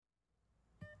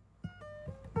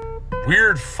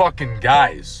weird fucking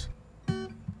guys.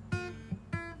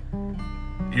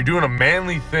 You're doing a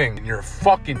manly thing, and you're a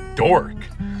fucking dork.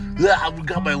 I've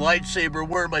got my lightsaber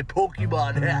wearing my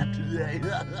Pokemon hat today.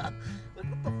 Like, what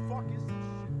the fuck is this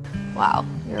shit? Wow,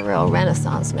 you're a real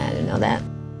Renaissance man, you know that?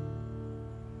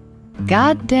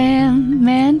 Goddamn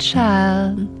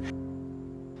man-child.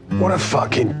 What a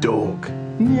fucking dork.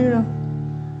 Yeah.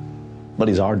 But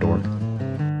he's our dork.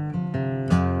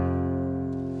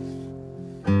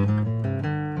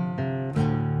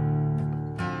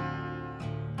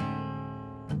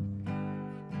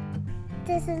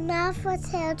 This is not for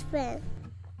children.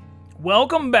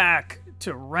 Welcome back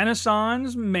to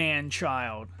Renaissance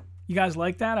Man-Child. You guys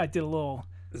like that? I did a little...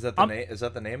 Is that the name? Is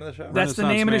that the name of the show? That's the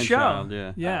name of the show. Man-Child,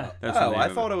 yeah. Yeah. That's the name I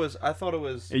of thought it was. I thought it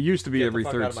was. It used to be Get every the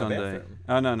fuck third out of my Sunday. bathroom.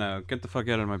 Oh no! Get the fuck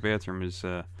out of my bathroom is.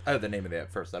 Oh, the name of the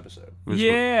first episode.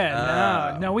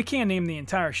 No, we can't name the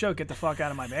entire show. Get the fuck out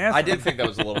of my bathroom. I did think that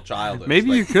was a little childish.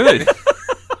 Maybe you could.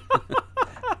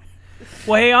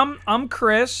 Well, hey, I'm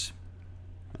Chris.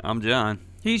 I'm John.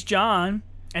 He's John,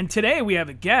 and today we have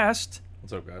a guest.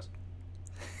 What's up, guys?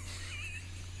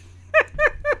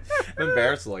 I'm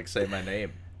embarrassed to say my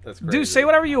name. That's crazy. Dude, say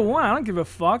whatever you want. I don't give a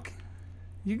fuck.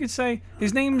 You could say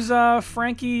his name's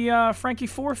Frankie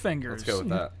Four Fingers. Let's go with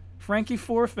that. Frankie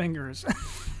Four Fingers.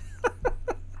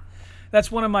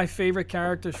 That's one of my favorite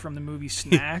characters from the movie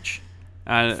Snatch.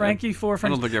 Frankie Four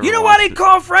Fingers. I don't think I ever You know why they watched it.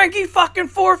 call Frankie fucking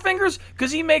Four Fingers?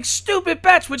 Because he makes stupid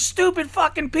bets with stupid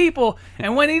fucking people,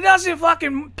 and when he doesn't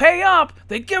fucking pay up,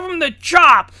 they give him the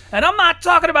chop. And I'm not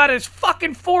talking about his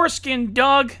fucking foreskin,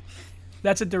 Doug.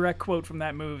 That's a direct quote from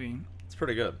that movie. It's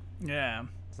pretty good. Yeah.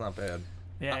 It's not bad.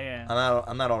 Yeah.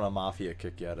 I'm not on a mafia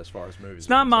kick yet as far as movies. It's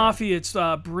not mafia, it's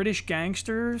British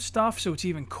gangster stuff, so it's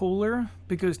even cooler.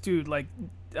 Because, dude,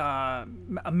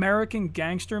 American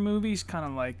gangster movies kind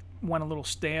of went a little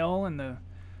stale, and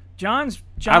John's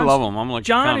I love them. I'm like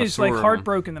John is connoisseur of 'em.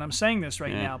 heartbroken that I'm saying this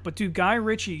right now. But dude, Guy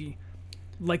Ritchie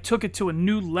took it to a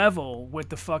new level with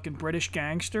the fucking British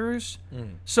gangsters.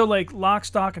 So Lock,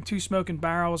 Stock, and Two Smoking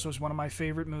Barrels was one of my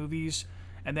favorite movies.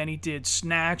 And then he did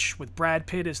Snatch with Brad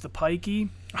Pitt as the pikey.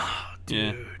 Oh,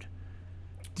 dude.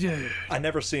 Dude. I've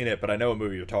never seen it, but I know what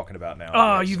movie you're talking about now.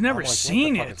 Oh, you've never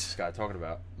seen what the fuck it? is this guy talking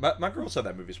about? My girl said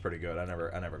that movie's pretty good. I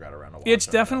never got around to watching it. It's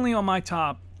definitely on my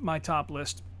top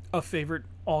list of favorite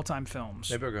all-time films.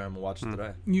 Maybe I'll go home and watch it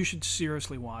today. You should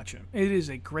seriously watch it. It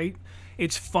is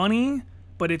it's funny,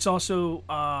 but it's also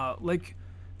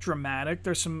dramatic.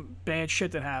 There's some bad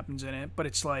shit that happens in it, but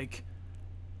it's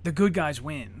the good guys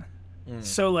win.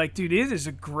 So dude, it is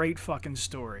a great fucking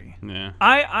story. Yeah.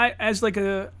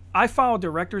 I follow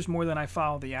directors more than I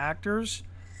follow the actors,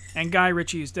 and Guy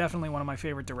Ritchie is definitely one of my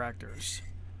favorite directors.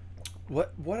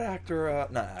 What actor?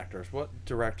 Not actors. What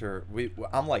director?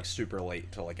 I'm super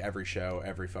late to every show,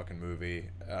 every fucking movie.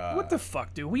 What the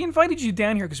fuck, dude? We invited you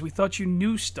down here because we thought you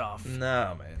knew stuff.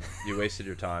 No, man, you wasted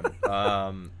your time.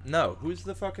 No, who's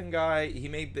the fucking guy? He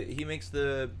makes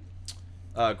the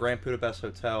Grand Budapest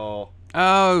Hotel.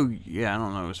 Oh yeah, I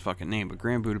don't know his fucking name, but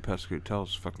Grand Budapest Hotel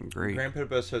is fucking great. Grand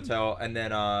Budapest Hotel, and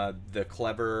then the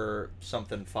clever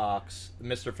something Fox,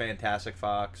 Mr. Fantastic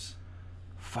Fox.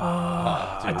 Fuck.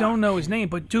 I don't know his name,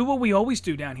 but do what we always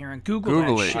do down here and Google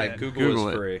Google that it. shit. Google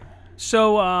is free.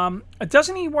 So,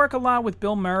 doesn't he work a lot with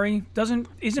Bill Murray? Isn't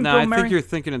No, Bill I Murray? think you're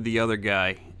thinking of the other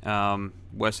guy,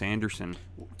 Wes Anderson.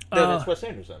 No, that's Wes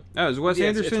Anderson. Oh, is Wes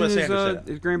Anderson Wes Anderson.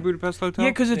 is Grand Budapest Hotel?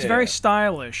 Yeah, because it's very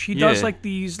stylish. He does Yeah.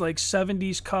 these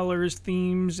 70s colors,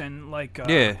 themes, and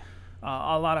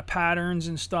a lot of patterns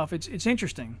and stuff. It's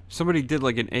interesting. Somebody did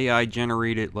an AI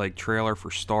generated trailer for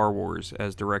Star Wars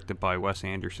as directed by Wes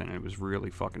Anderson, and it was really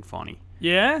fucking funny.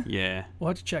 Yeah? Yeah. We'll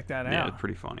have to check that Yeah, out. it's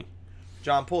pretty funny.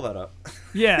 John, pull that up.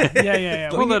 Yeah.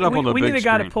 Pull that up on the we big need a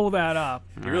guy to screen. pull that up.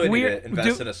 You really need to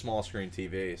invest in a small screen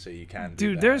TV so you can. Do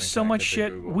Dude, that there's and so connect much it to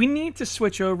shit. Google. We need to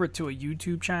switch over to a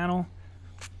YouTube channel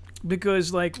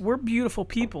because we're beautiful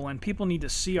people and people need to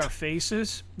see our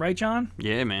faces, right, John?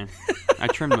 Yeah, man. I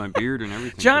trimmed my beard and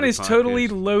everything. John for the is totally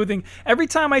podcast. loathing. Every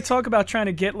time I talk about trying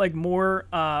to get more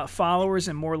followers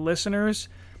and more listeners,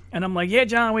 and I'm like, yeah,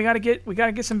 John, we gotta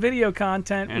get some video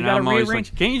content. And we gotta I'm always rearrange.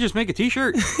 like, can't you just make a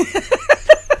T-shirt?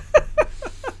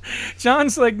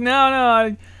 John's like, no,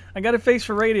 I got a face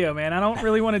for radio, man. I don't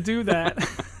really want to do that.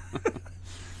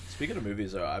 Speaking of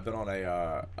movies, though, I've been on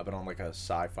a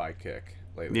sci-fi kick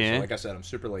lately. Yeah. So, like I said, I'm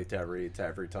super late to every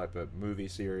type of movie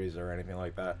series or anything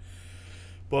like that.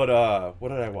 But what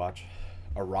did I watch?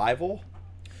 Arrival.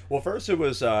 Well, first it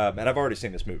was, and I've already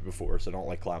seen this movie before, so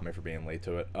don't clown me for being late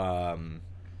to it.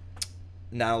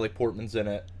 Natalie Portman's in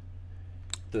it.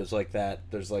 There's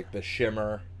the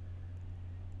shimmer.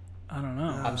 I don't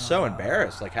know. I'm so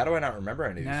embarrassed. Like, how do I not remember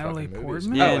any of these Natalie fucking movies?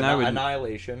 Portman? Yeah, Oh, and I would-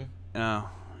 Annihilation. Oh.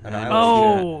 Annihilation.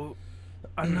 Oh,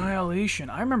 Annihilation.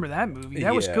 I remember that movie.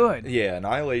 That was good. Yeah,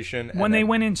 Annihilation. When and they then-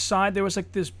 went inside, there was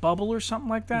like this bubble or something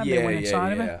like that. Yeah, They went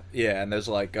inside of it. Yeah, and there's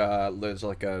like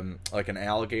an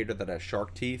alligator that has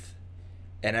shark teeth,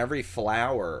 and every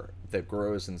flower that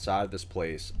grows inside this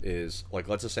place is like,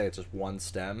 let's just say it's just one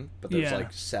stem, but there's Yeah.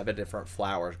 like 7 different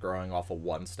flowers growing off of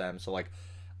one stem. So like,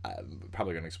 I'm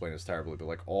probably gonna explain this terribly, but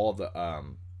like all the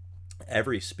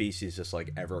every species just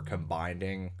like ever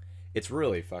combining. It's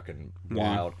really fucking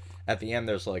wild. At the end,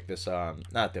 there's like this not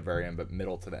at the very end, but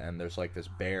middle to the end, there's like this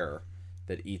bear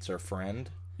that eats her friend.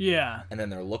 Yeah. And then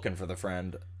they're looking for the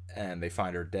friend and they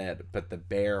find her dead, but the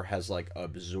bear has like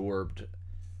absorbed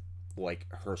like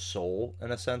her soul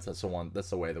in a sense. That's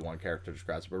the way the one character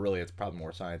describes it, but really it's probably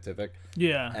more scientific.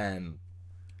 Yeah. And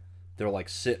they're like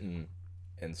sitting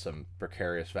in some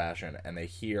precarious fashion and they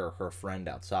hear her friend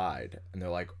outside and they're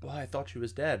like, well, I thought she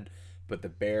was dead. But the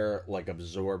bear like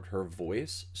absorbed her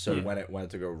voice, so when it went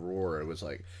to go roar, it was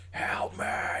like, "Help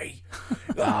me!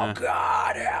 Oh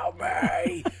God, help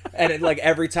me!" And it like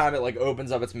every time it like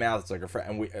opens up its mouth, it's like a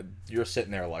friend, and you're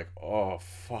sitting there like, "Oh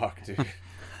fuck, dude."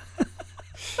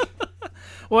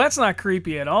 Well, that's not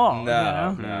creepy at all.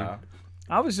 No, you know? no.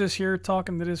 I was just here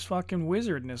talking to this fucking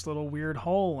wizard in this little weird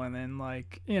hole, and then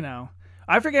like, you know,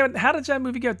 I forget, how does that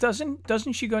movie go?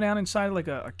 Doesn't she go down inside like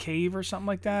a cave or something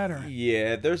like that? Or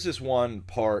Yeah, there's this one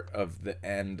part of the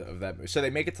end of that movie. So they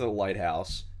make it to the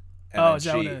lighthouse. And Oh, then is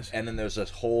that what it is? And then there's this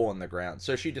hole in the ground.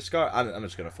 So she discovers. I'm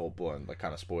just gonna full blown like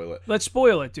kind of spoil it. Let's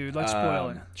spoil it, dude. Let's spoil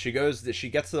it. She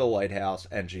gets to the lighthouse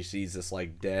and she sees this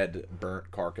like dead,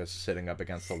 burnt carcass sitting up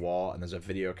against the wall, and there's a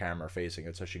video camera facing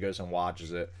it. So she goes and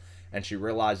watches it, and she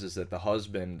realizes that the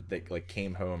husband that like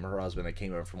came home, her husband that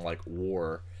came home from like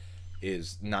war,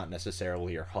 is not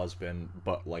necessarily her husband,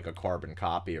 but like a carbon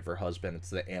copy of her husband. It's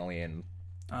the alien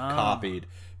copied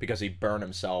because he burned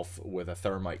himself with a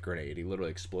thermite grenade. He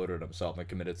literally exploded himself and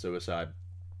committed suicide.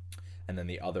 And then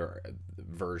the other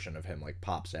version of him like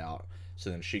pops out. So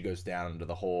then she goes down into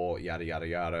the hole, yada yada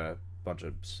yada. Bunch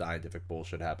of scientific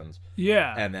bullshit happens.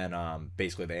 Yeah. And then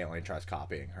basically the alien tries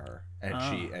copying her,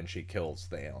 and she kills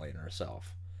the alien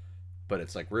herself. But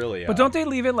it's like really. But don't they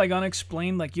leave it like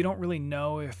unexplained? Like you don't really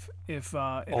know if it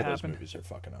all happened. those movies are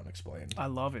fucking unexplained. I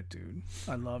love it, dude.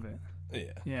 I love it. Yeah.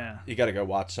 Yeah. You got to go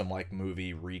watch some like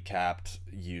movie recapped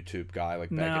YouTube guy like.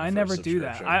 No, begging I for never do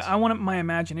that. subscriptions. I want my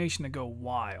imagination to go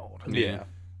wild. Yeah.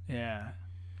 Yeah.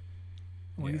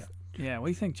 What do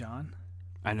you think, John?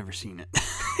 I've never seen it.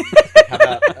 How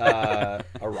about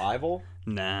Arrival?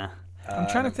 Nah. I'm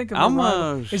trying to think of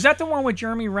I'm, is that the one with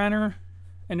Jeremy Renner?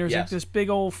 And there's like Yes. this big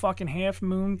old fucking half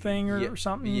moon thing or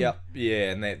something. Yep.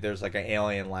 Yeah, and there's like an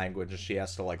alien language, and she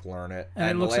has to like learn it.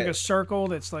 And it looks like a circle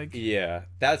that's like. Yeah,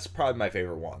 that's probably my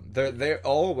favorite one. They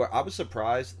all were. I was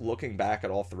surprised looking back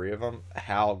at all three of them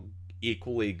how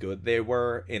equally good they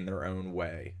were in their own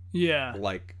way. Yeah.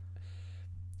 Like.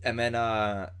 And then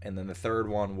the third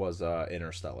one was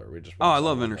Interstellar. We just I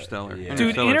love Interstellar. Yeah.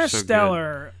 Dude, Interstellar's so good.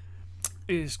 Interstellar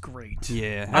is great.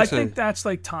 Yeah, I think that's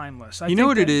like timeless. You know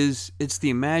what it is? It's the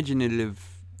imaginative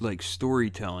like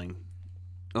storytelling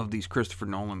of these Christopher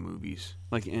Nolan movies,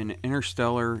 like in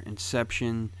Interstellar,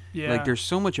 Inception. Yeah. Like there's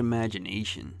so much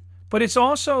imagination. But it's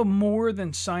also more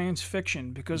than science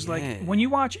fiction because like Yeah. when you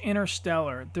watch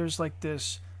Interstellar, there's like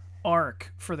this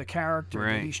arc for the character that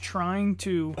Right. he's trying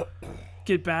to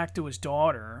get back to his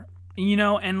daughter, you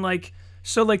know, and like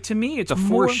so like to me it's The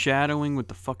more foreshadowing with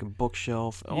the fucking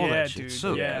bookshelf, all yeah, that shit. dude,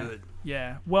 So yeah, good.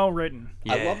 yeah, well written.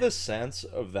 Yeah. I love the sense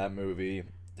of that movie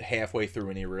halfway through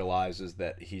when he realizes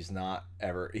that he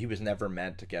was never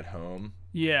meant to get home.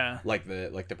 Yeah, Like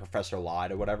the professor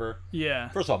lied or whatever. yeah,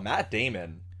 First of all, Matt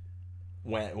Damon,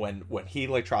 when he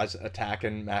like tries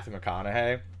attacking Matthew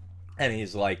McConaughey, and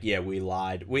he's like, "Yeah, we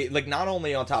lied. We like not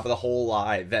only on top of the whole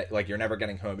lie that like you're never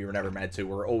getting home, you were never meant to.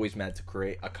 We're always meant to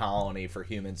create a colony for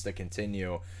humans to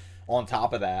continue. On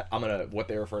top of that, I'm gonna what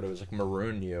they refer to as like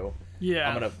maroon you. yeah.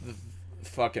 I'm gonna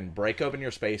fucking break open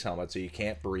your space helmet so you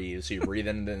can't breathe, so you breathe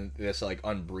in this like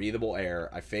unbreathable air.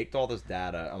 I faked all this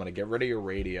data. I'm gonna get rid of your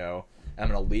radio. I'm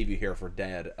gonna leave you here for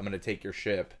dead. I'm gonna take your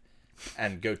ship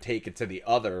and go take it to the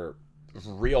other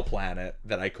real planet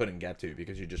that I couldn't get to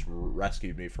because you just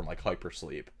rescued me from like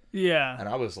hypersleep." Yeah. And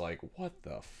I was like, what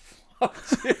the fuck,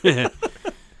 dude? I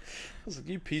was like,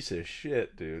 you piece of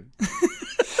shit, dude.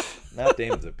 Matt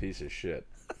Damon's a piece of shit.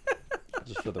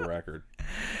 Just for the record.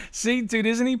 See, dude,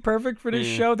 isn't he perfect for this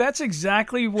show? That's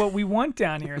exactly what we want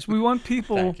down here. Is we want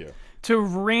people Thank you. to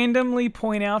randomly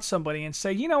point out somebody and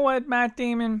say, you know what, Matt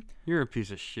Damon, You're a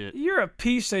piece of shit. you're a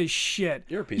piece of shit.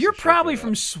 You're a piece You're of shit probably for from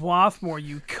that. Swarthmore,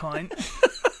 you cunt.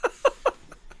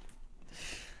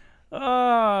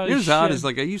 Oh, It was shit. odd. Is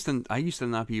like I used to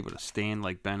not be able to stand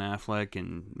like Ben Affleck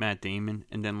and Matt Damon,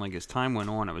 and then like as time went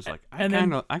on, I was like, I And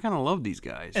then- kind of love these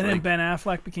guys. And then like, Ben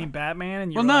Affleck became Batman,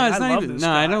 and you're well, no, like, it's I not love even. this No,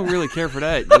 guy. I don't really care for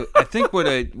that. I think what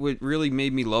really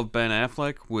made me love Ben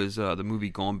Affleck was the movie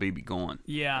Gone Baby Gone.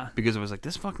 Yeah. Because I was like,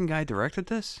 this fucking guy directed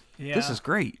this. Yeah. This is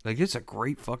great. Like, it's a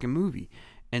great fucking movie.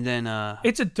 And then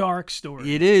It's a dark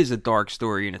story. it is a dark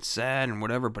story and it's sad and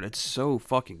whatever, but it's so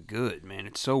fucking good, man.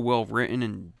 It's so well written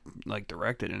and like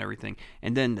directed and everything.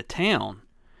 And then the town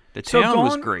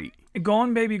was great.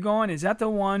 Gone Baby Gone, is that the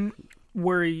one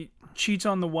where he cheats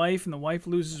on the wife and the wife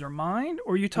loses her mind?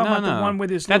 Or are you talking about the one with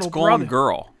his That's little Gone brother?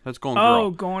 Girl. That's Gone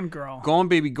Oh, Girl. Gone Girl. Gone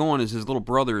Baby Gone is his little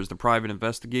brother is the private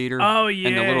investigator. Oh, And the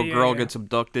yeah, little yeah, girl yeah. gets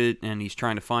abducted and he's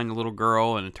trying to find the little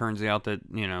girl and it turns out that,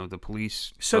 the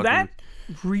police So fucking- that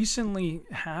recently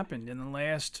happened in the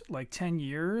last, 10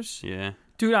 years. Yeah.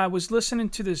 Dude, I was listening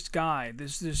to this guy,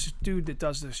 this dude that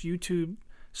does this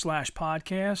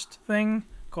YouTube/podcast thing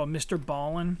called Mr.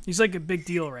 Ballin. He's like a big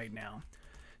deal right now.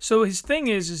 So his thing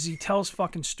is he tells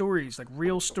fucking stories, like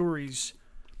real stories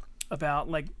about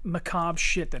like macabre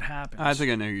shit that happens. I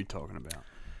think I know who you're talking about.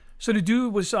 So the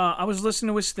dude was, I was listening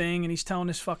to his thing, and he's telling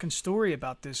this fucking story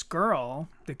about this girl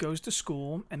that goes to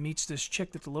school and meets this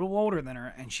chick that's a little older than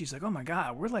her, and she's like, "Oh my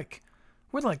god, we're like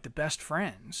the best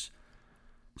friends."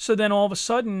 So then all of a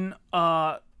sudden,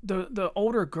 the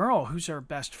older girl, who's her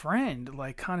best friend,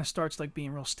 like kind of starts like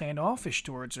being real standoffish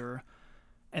towards her,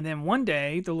 and then one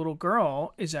day the little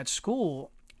girl is at school.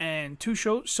 And two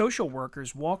social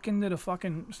workers walk into the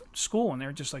fucking school, and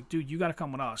they're just like, "Dude, you got to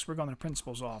come with us. We're going to the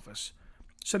principal's office."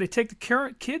 So they take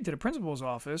the kid to the principal's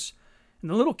office, and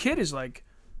the little kid is like,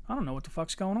 "I don't know what the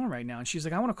fuck's going on right now." And she's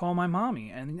like, "I want to call my mommy."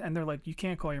 And they're like, "You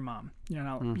can't call your mom.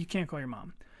 You can't call your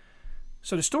mom."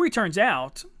 So the story turns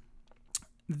out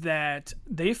that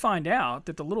they find out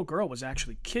that the little girl was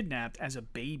actually kidnapped as a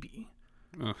baby.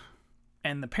 Ugh.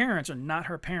 And the parents are not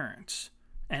her parents.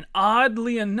 And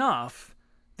oddly enough,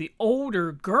 the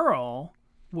older girl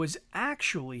was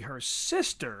actually her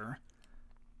sister,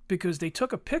 because they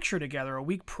took a picture together a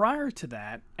week prior to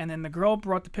that, and then the girl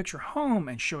brought the picture home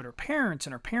and showed her parents,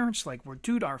 and her parents like, "Well,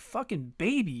 dude, our fucking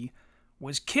baby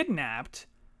was kidnapped,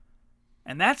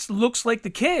 and that looks like the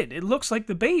kid. It looks like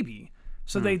the baby."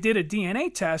 So they did a DNA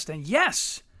test, and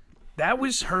yes, that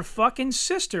was her fucking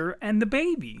sister and the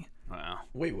baby. Wow.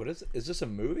 Wait, what is this a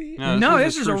movie? No,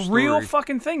 this is a true real story.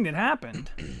 fucking thing that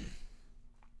happened.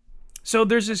 So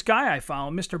there's this guy I follow,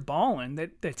 Mr. Ballin,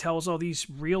 that tells all these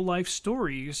real life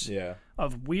stories Yeah.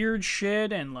 of weird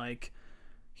shit, and like,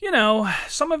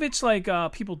 some of it's like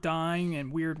people dying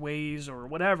in weird ways or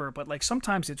whatever, but like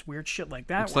sometimes it's weird shit like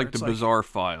that. It's where like the Bizarre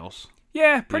Files.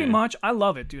 Yeah, pretty Yeah. much. I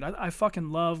love it, dude. I fucking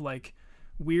love like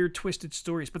weird twisted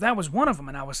stories, but that was one of them,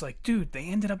 and I was like, dude, they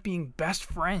ended up being best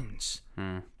friends.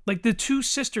 Like the two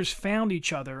sisters found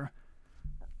each other.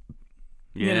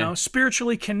 Yeah.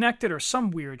 Spiritually connected or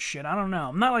some weird shit. I don't know.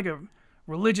 I'm not like a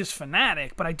religious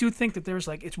fanatic, but I do think that there's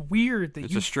like, it's weird that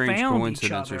It's you a strange found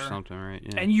coincidence each or other something, right?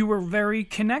 Yeah. and you were very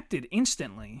connected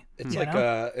instantly. It's you like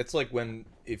know? it's like when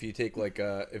if you take like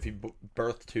if you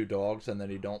birth two dogs and then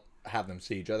you don't have them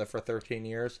see each other for 13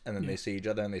 years and then they see each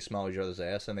other and they smell each other's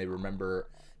ass and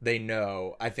they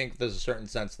know. I think there's a certain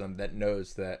sense to them that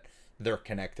knows that they're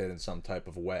connected in some type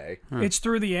of way. It's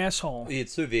through the asshole.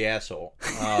 It's through the asshole.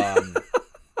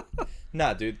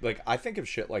 Nah, dude. Like I think of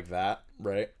shit like that,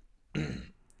 right?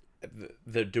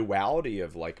 the duality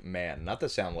of like man, not to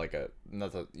sound like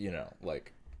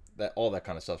like that. All that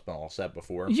kind of stuff's been all said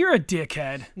before. You're a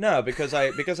dickhead. No, because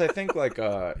I think like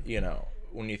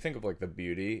when you think of like the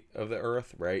beauty of the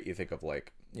earth, right? You think of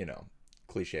like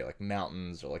cliche like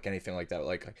mountains or like anything like that.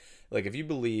 Like if you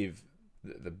believe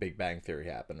the Big Bang Theory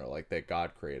happened or like that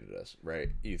God created us, right?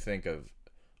 You think of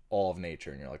all of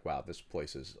nature and you're like, wow, this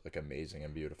place is like amazing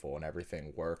and beautiful and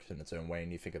everything works in its own way. And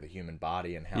you think of the human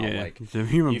body and how Yeah, like the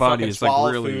human you body fucking is like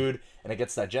swallow really food and it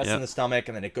gets digested in the stomach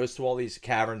and then it goes to all these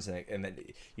caverns and then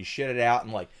you shit it out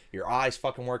and like your eyes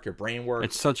fucking work, your brain works.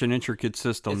 It's such an intricate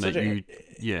system It's that such a- you,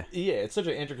 yeah. Yeah, it's such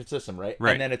an intricate system, right?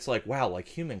 Right. And then it's like, wow, like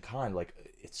humankind, like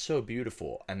it's so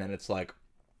beautiful. And then it's like,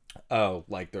 oh,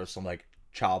 like there's some like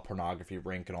child pornography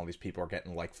rink and all these people are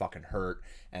getting like fucking hurt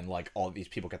and like all these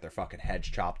people get their fucking heads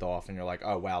chopped off and you're like,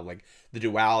 oh wow, like the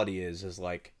duality is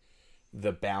like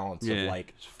the balance of Yeah.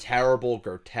 like terrible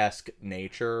grotesque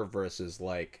nature versus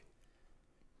like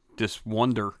this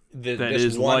wonder that this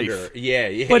is wonder. life.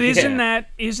 Yeah. But isn't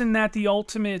that the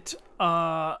ultimate?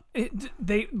 One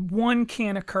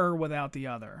can't occur without the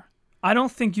other. I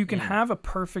don't think you can have a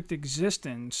perfect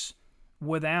existence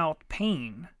without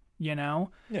pain. You know.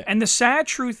 Yeah. And the sad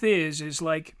truth is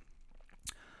like,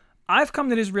 I've come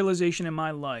to this realization in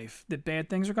my life that bad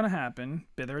things are going to happen.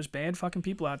 There's bad fucking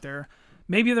people out there.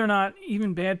 Maybe they're not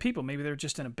even bad people. Maybe they're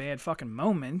just in a bad fucking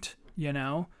moment. You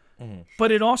know.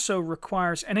 But it also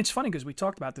requires, and it's funny because we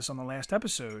talked about this on the last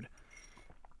episode.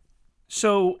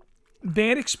 So,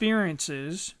 bad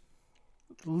experiences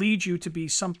lead you to be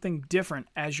something different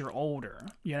as you're older,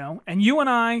 you know? And you and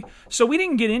I, so we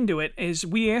didn't get into it, is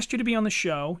we asked you to be on the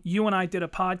show. You and I did a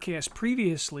podcast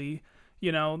previously,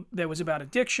 you know, that was about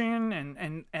addiction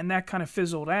and that kind of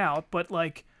fizzled out. But,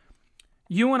 like,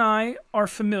 you and I are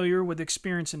familiar with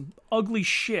experiencing ugly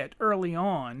shit early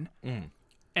on.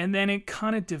 And then it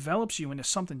kind of develops you into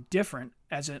something different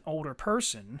as an older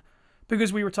person.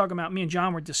 Because we were talking about, me and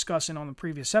John were discussing on the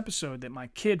previous episode that my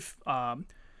kid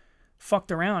fucked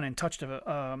around and touched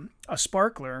a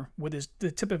sparkler with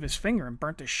the tip of his finger and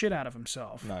burnt the shit out of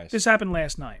himself. Nice. This happened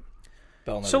last night.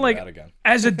 So like, that again.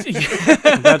 As a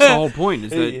That's the whole point,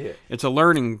 is that it's a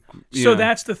learning. So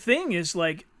that's the thing, is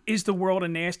like, is the world a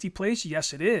nasty place?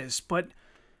 Yes, it is. But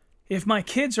if my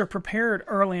kids are prepared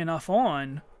early enough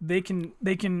on, they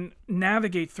can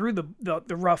navigate through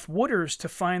the rough waters to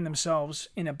find themselves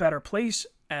in a better place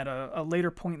at a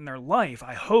later point in their life.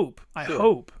 I hope,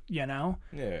 you know?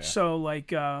 Yeah. So,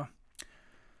 like, I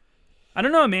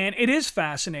don't know, man. It is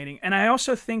fascinating. And I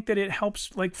also think that it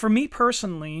helps, like, for me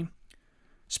personally,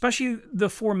 especially the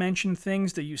aforementioned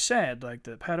things that you said, like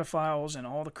the pedophiles and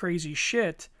all the crazy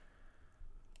shit,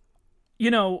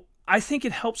 you know, I think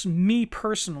it helps me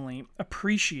personally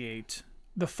appreciate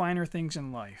the finer things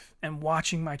in life and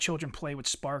watching my children play with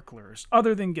sparklers,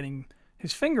 other than getting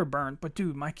his finger burnt. But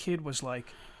dude, my kid was like,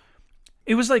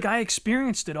 it was like I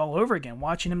experienced it all over again,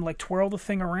 watching him like twirl the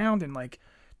thing around and like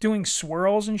doing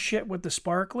swirls and shit with the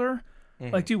sparkler.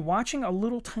 Like, dude, watching a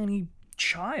little tiny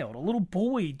child, a little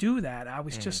boy do that, I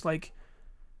was just like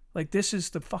this is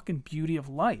the fucking beauty of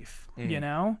life, you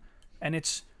know? And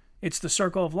it's the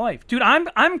circle of life. Dude,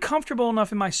 I'm comfortable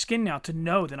enough in my skin now to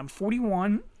know that I'm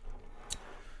 41.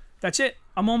 That's it.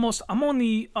 I'm on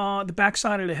the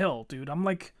backside of the hill, dude. I'm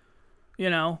like, you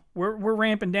know, we're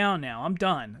ramping down now. I'm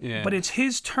done. Yeah. But it's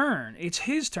his turn.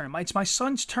 It's my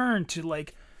son's turn to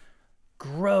like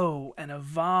grow and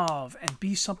evolve and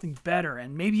be something better.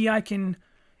 And maybe I can,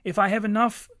 if I have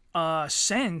enough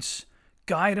sense,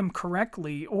 guide him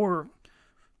correctly, or,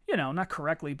 you know, not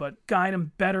correctly, but guide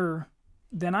him better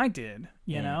than I did,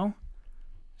 you know?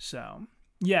 So,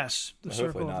 yes, the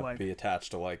circle of life. Be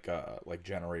attached to like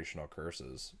generational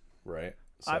curses, right?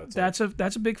 So that's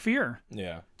a big fear.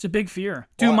 Yeah. It's a big fear.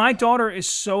 Dude, my daughter is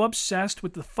so obsessed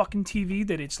with the fucking TV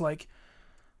that it's like,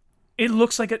 it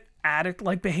looks like an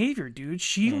addict-like behavior, dude.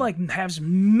 She like has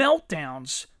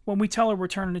meltdowns when we tell her we're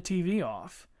turning the TV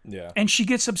off. Yeah. And she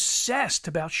gets obsessed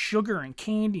about sugar and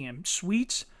candy and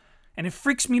sweets, and it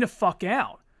freaks me the fuck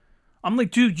out. I'm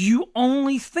like, dude, you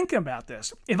only think about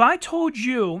this. If I told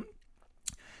you,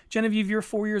 Genevieve, you're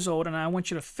 4 years old, and I want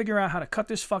you to figure out how to cut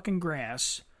this fucking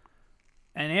grass,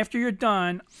 and after you're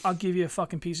done, I'll give you a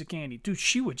fucking piece of candy. Dude,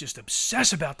 she would just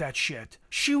obsess about that shit.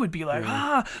 She would be like,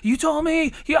 you told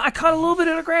me. Yeah, I cut a little bit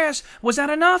of the grass. Was that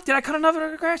enough? Did I cut enough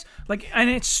of the grass? Like, and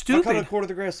it's stupid. I cut a quarter of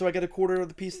the grass, so I get a quarter of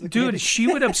the piece of the candy. Dude, she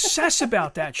would obsess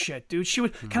about that shit, dude. She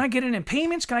would, can I get it in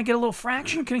payments? Can I get a little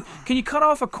fraction? Can you cut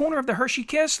off a corner of the Hershey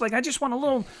Kiss? Like, I just want a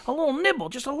little nibble,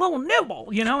 just a little nibble,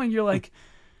 you know? And you're like,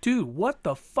 dude, what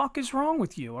the fuck is wrong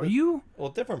with you? Are you... Well,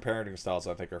 different parenting styles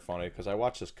I think are funny, because I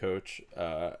watched this coach,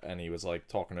 and he was like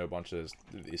talking to a bunch of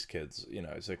these kids. You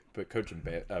know, he's like coaching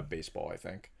baseball, I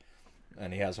think,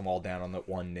 and he has them all down on the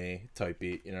one knee type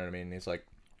beat. You know what I mean? And he's like,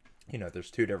 you know, there's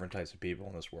two different types of people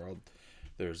in this world.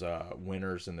 There's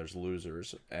winners and there's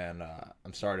losers. And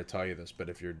I'm sorry to tell you this, but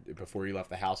before you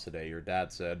left the house today, your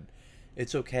dad said,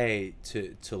 it's okay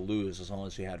to lose as long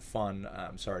as you had fun.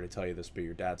 I'm sorry to tell you this, but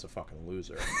your dad's a fucking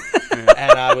loser.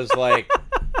 And I was like,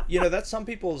 you know, that's some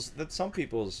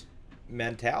people's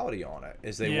mentality on it,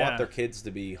 is they want their kids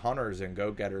to be hunters and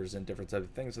go-getters and different types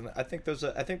of things. And I think there's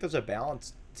a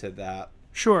balance to that.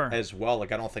 Sure. As well.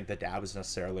 Like, I don't think the dad was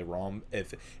necessarily wrong.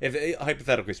 If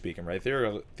hypothetically speaking, right?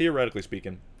 Theoretically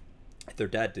speaking, if their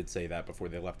dad did say that before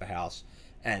they left the house,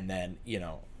 and then, you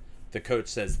know, the coach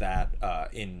says that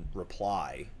in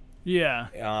reply. Yeah.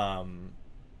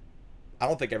 I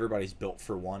don't think everybody's built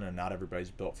for one, and not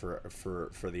everybody's built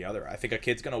for the other. I think a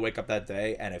kid's going to wake up that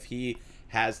day, and if he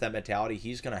has that mentality,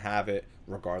 he's going to have it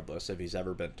regardless if he's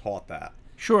ever been taught that.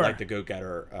 Sure. Like the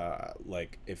go-getter,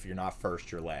 like if you're not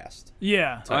first, you're last.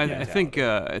 Yeah. I think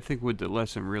what the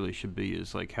lesson really should be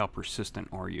is like how persistent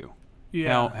are you?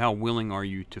 Yeah. How willing are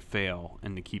you to fail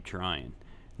and to keep trying?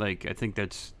 Like I think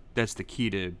that's the key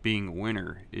to being a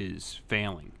winner is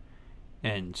failing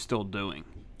and still doing.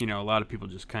 You know, a lot of people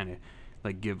just kind of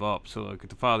like give up. So like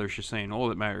the father's just saying all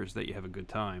that matters is that you have a good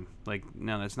time. Like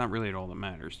no, that's not really all that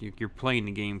matters. You're playing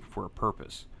the game for a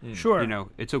purpose. Sure. You know,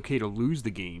 it's okay to lose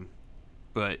the game,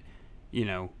 but you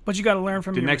know. But you got to learn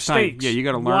from the your next mistakes. time, you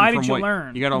got to learn Why from did you what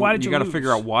learn? you got to. Why did you you got to figure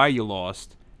lose? out why you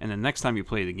lost, and the next time you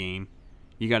play the game,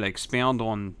 you got to expound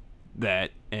on that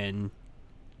and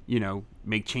you know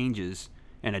make changes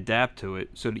and adapt to it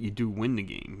so that you do win the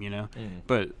game. You know,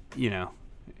 but you know.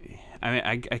 I mean,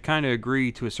 I kind of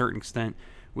agree to a certain extent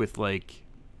with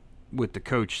the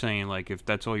coach saying like if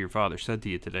that's all your father said to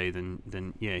you today,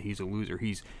 then yeah, he's a loser.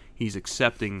 He's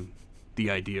accepting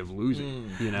the idea of losing.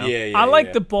 You know. I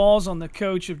like the balls on the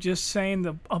coach of just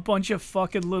saying a bunch of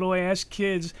fucking little ass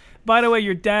kids. By the way,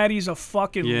 your daddy's a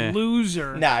fucking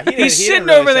loser. Nah, he's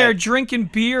sitting over there drinking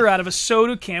beer out of a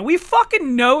soda can. We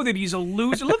fucking know that he's a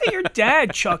loser. Look at your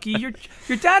dad, Chucky. Your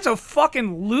dad's a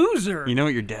fucking loser. You know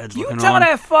what your dad's looking on? You tell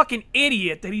that fucking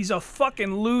idiot that he's a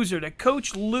fucking loser. That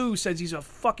Coach Lou says he's a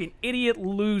fucking idiot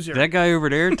loser. That guy over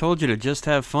there told you to just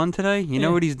have fun today. You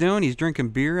know what he's doing? He's drinking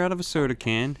beer out of a soda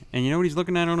can, and you know what he's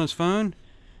looking at on his phone?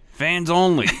 Fans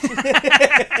only.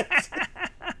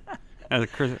 I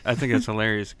think it's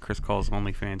hilarious. Chris calls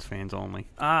OnlyFans fans only.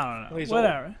 I don't know.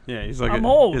 Whatever. Old. Yeah, he's like I'm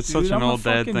old. It's dude. such an I'm old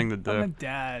dad thing to do. I'm a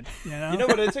dad. You know. You know,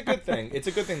 but it's a good thing. It's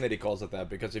a good thing that he calls it that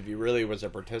because if he really was a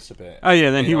participant, oh yeah,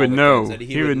 then he would know.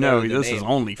 He would know this is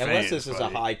OnlyFans. Unless this is a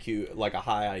high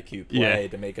IQ play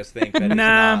to make us think that he's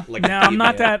nah, not like I'm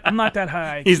not that. I'm not that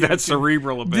high IQ. He's that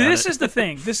cerebral about This it. is the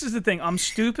thing. This is the thing. I'm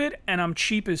stupid and I'm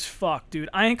cheap as fuck, dude.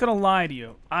 I ain't gonna lie to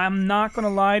you. I'm not gonna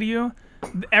lie to you.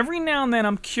 Every now and then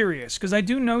I'm curious because I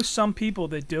do know some people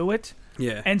that do it.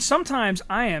 Yeah. And sometimes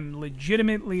I am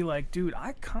legitimately like, dude,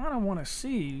 I kind of want to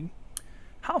see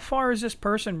how far is this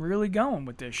person really going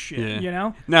with this shit, Yeah. you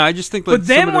know? No, I just think like But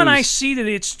then some of when I those- see that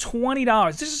it's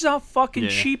 $20, this is how fucking Yeah.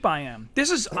 cheap I am.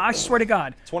 This is, I swear to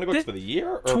God. $20 for the year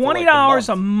or for, $20 like,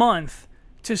 the a month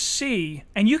to see,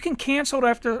 and you can cancel it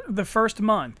after the first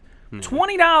month. Hmm.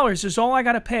 $20 is all I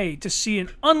got to pay to see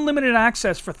an unlimited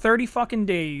access for 30 fucking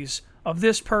days of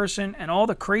this person and all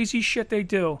the crazy shit they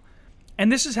do.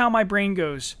 And this is how my brain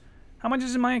goes. How much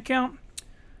is in my account?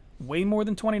 Way more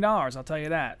than $20, I'll tell you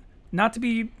that. Not to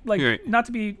be like, Right. not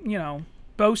to be, you know,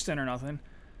 boasting or nothing.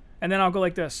 And then I'll go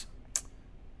like this.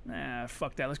 Nah,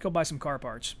 fuck that. Let's go buy some car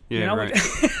parts. Yeah, you know? right.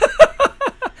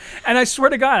 And I swear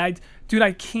to God,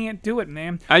 I can't do it,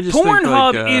 man. I just think,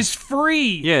 Pornhub like, is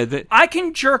free. Yeah, I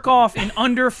can jerk off in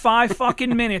under 5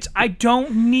 fucking minutes. I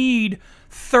don't need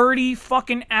 30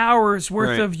 fucking hours worth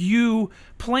Right. of you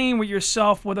playing with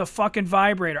yourself with a fucking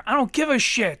vibrator. I don't give a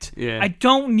shit. Yeah. I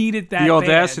don't need it that the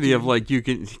audacity bad, of like you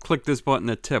can click this button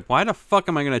to tip. Why the fuck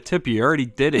am I gonna tip you? You already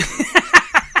did it.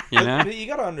 You know? But you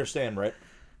gotta understand, right?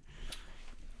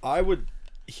 I would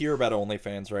hear about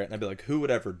OnlyFans, right? And I'd be like, who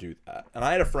would ever do that? And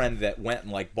I had a friend that went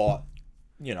and like bought,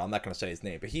 you know, I'm not gonna say his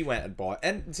name, but he went and bought,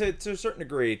 and to a certain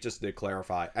degree, just to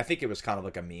clarify, I think it was kind of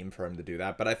like a meme for him to do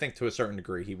that, but I think to a certain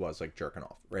degree he was like jerking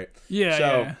off, right? Yeah, So,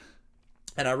 yeah.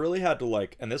 and I really had to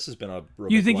like, and this has been a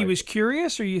real You big think he life- was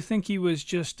curious, or you think he was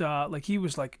just like he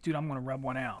was like, dude, I'm gonna rub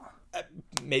one out?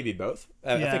 maybe both.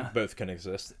 I Yeah. think both can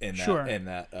exist in that. Sure. In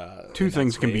that Two in that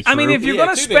things can be space. I mean, True. if you're Yeah,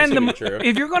 gonna two things spend can the be true.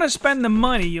 if you're gonna spend the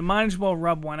money, you might as well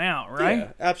rub one out, right?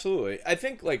 Yeah, absolutely. I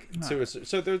think like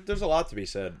so there's a lot to be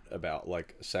said about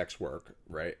like sex work,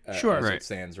 right? Sure. As Right. it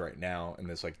stands right now in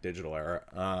this like digital era.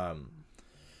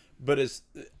 But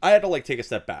I had to like take a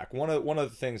step back. One of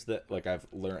the things that like I've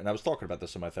learned, and I was talking about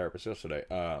this with my therapist yesterday.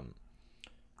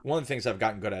 One of the things I've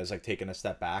gotten good at is like taking a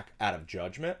step back out of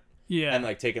judgment. Yeah. And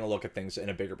like taking a look at things in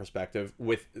a bigger perspective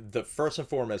with the first and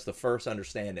foremost, the first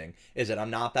understanding is that I'm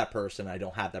not that person. I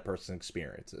don't have that person's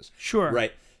experiences. Sure.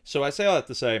 Right. So I say all that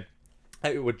to say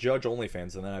I would judge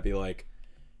OnlyFans and then I'd be like,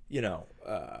 you know,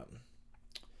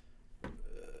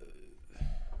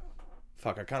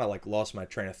 fuck, I kind of like lost my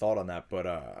train of thought on that,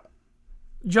 but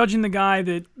Judging the guy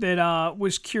that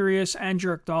was curious and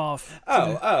jerked off.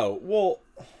 well,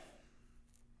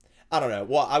 I don't know.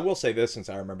 Well, I will say this since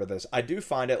I remember this. I do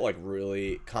find it like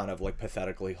really kind of like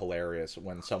pathetically hilarious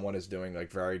when someone is doing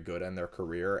like very good in their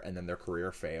career and then their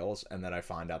career fails and then I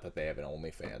find out that they have an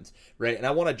OnlyFans, right? And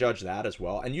I want to judge that as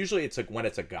well. And usually it's like when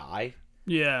it's a guy,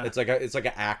 Yeah. It's like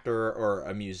an actor or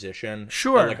a musician,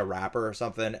 Sure. or like a rapper or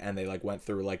something, and they like went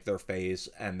through like their phase,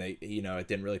 and they, you know, it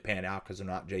didn't really pan out because they're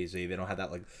not Jay-Z. They don't have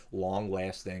that like long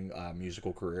lasting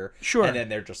musical career. Sure. And then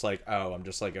they're just like, oh, I'm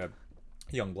just like a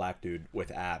young black dude with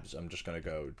abs. I'm just gonna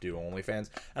go do OnlyFans,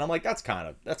 and I'm like, that's kind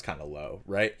of low,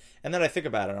 right? And then I think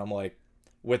about it, and I'm like,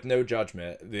 with no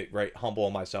judgment, right, humble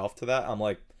myself to that. I'm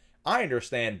like, I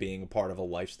understand being a part of a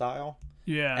lifestyle,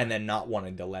 Yeah. and then not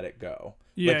wanting to let it go.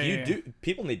 Yeah, Like yeah. do.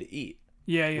 People need to eat.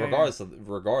 Yeah, yeah.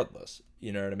 Regardless,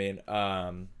 you know what I mean.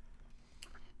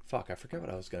 Fuck, I forget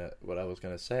what I was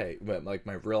gonna say, but like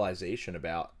my realization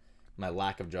about my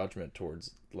lack of judgment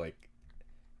towards like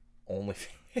OnlyFans.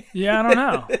 Yeah, I don't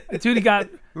know. Dude, he got.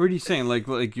 What are you saying? Like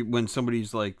when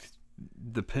somebody's like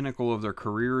the pinnacle of their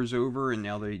career is over, and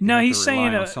now they No, have he's to rely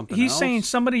saying on something he's else? saying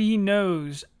somebody he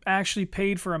knows actually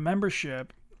paid for a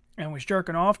membership and was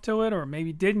jerking off to it, or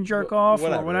maybe didn't jerk off,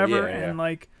 or whatever, yeah. and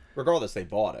like. Regardless, they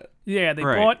bought it. Yeah,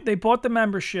 they bought the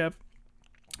membership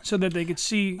so that they could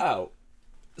see. Oh,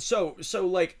 so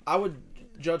like I would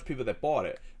judge people that bought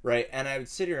it, right? And I would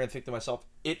sit here and think to myself,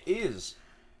 it is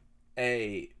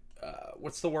a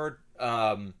what's the word?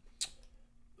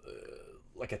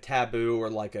 Like a taboo or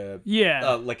like a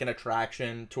like an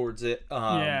attraction towards it.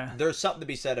 Yeah. There's something to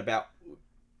be said about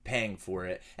paying for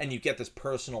it, and you get this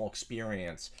personal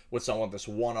experience with someone, this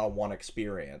one-on-one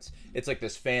experience. It's like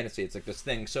this fantasy, it's like this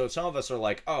thing. So some of us are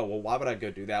like, oh well, why would I go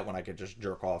do that when I could just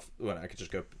jerk off, when I could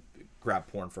just go grab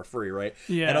porn for free, right?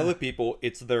 Yeah. And other people,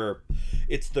 it's their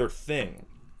thing.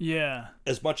 Yeah.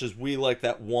 As much as we like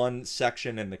that one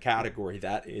section in the category,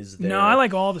 that is their... No, I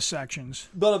like all the sections.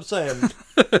 But I'm saying,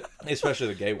 especially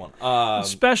the gay one.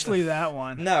 Especially that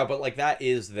one. No, but like that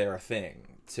is their thing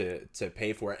to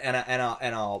pay for it, and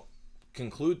I'll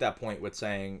conclude that point with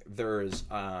saying there's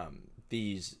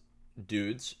these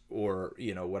dudes, or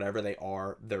you know, whatever they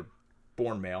are, they're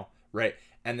born male, right?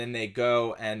 And then they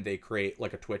go and they create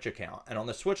like a Twitch account, and on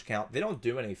this Twitch account they don't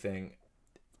do anything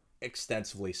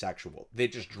extensively sexual. They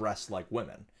just dress like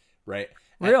women, right?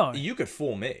 Really? And you could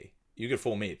fool me. You could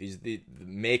fool me. The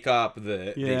makeup,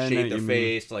 they I know shave what their you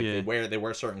face, mean. like they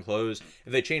wear certain clothes.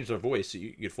 If they change their voice,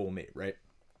 you could fool me, right?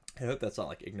 I hope that's not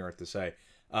like ignorant to say.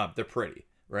 They're pretty,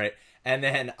 right? And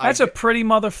then that's a pretty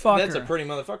motherfucker. That's a pretty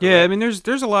motherfucker. Yeah, right? I mean,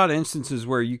 there's a lot of instances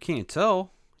where you can't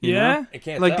tell. You Yeah? know? I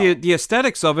can't like tell. the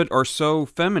aesthetics of it are so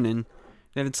feminine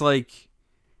that it's like,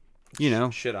 you know,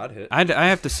 shit, I'd hit. I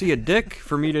have to see a dick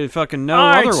for me to fucking know. All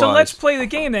right, otherwise. so let's play the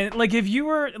game then. Like if you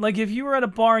were at a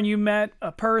bar and you met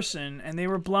a person and they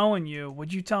were blowing you,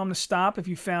 would you tell them to stop if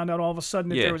you found out all of a sudden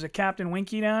that there was a Captain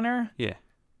Winky down there? Yeah.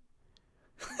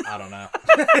 I don't know.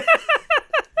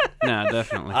 Nah,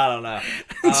 definitely. I don't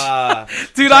know.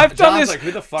 Dude, I've done John's this. like,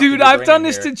 who the fuck Dude, did you I've bring done in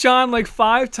this here? to John like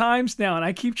 5 times now, and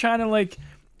I keep trying to like,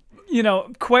 you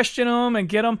know, question him and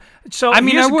get him. So I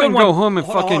mean, I here's a good wouldn't one. go home and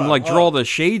Hold on, fucking hold on, like hold draw on. the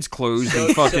shades closed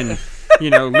and fucking, you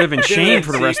know, live in shame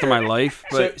for the rest of my life.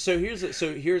 But So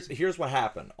here's what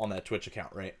happened on that Twitch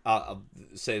account, right? I'll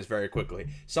say this very quickly.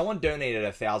 Someone donated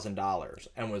 $1,000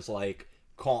 and was like,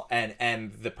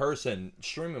 and the person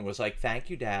streaming was like, "Thank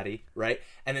you, Daddy," right?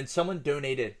 And then someone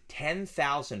donated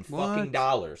 $10,000 fucking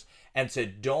dollars and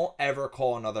said, "Don't ever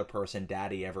call another person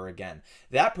Daddy ever again."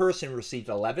 That person received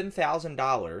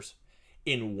 $11,000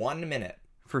 in 1 minute.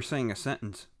 for saying a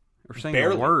sentence or saying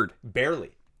Barely. a word,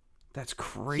 Barely. that's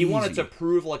crazy. He wanted to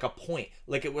prove like a point.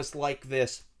 Like it was like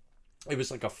this. It was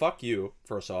like a fuck you,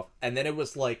 first off, and then it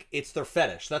was like it's their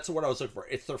fetish. That's what I was looking for.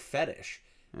 It's their fetish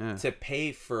to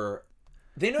pay for.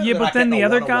 They know. Yeah, they're but not then getting the a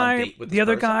other one-on-one guy, date with the this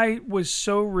other person. guy was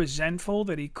so resentful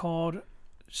that he called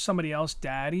somebody else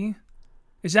Daddy.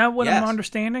 Is that what I'm Yes.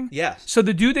 understanding? Yes. So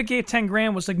the dude that gave 10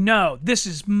 grand was like, "No, this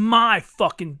is my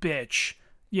fucking bitch."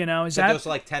 You know, is But that? there's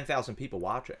like 10,000 people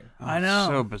watching. I know.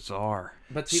 So bizarre.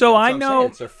 But So that's what I I'm know- saying,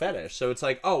 it's their fetish. So it's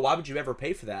like, oh, why would you ever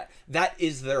pay for that? That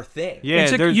is their thing. Yeah,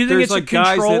 It's a- there's, you think there's it's a like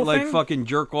guys control that like thing? fucking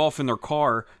jerk off in their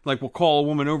car, like will call a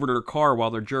woman over to their car while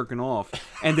they're jerking off,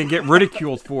 and then get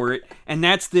ridiculed for it, and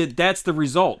that's the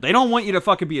result. They don't want you to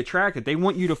fucking be attracted. They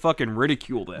want you to fucking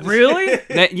ridicule them. Really?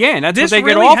 That's This what they get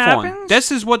really off happens? on.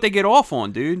 This is what they get off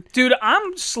on, dude. Dude,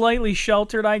 I'm slightly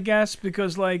sheltered, I guess,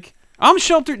 because like I'm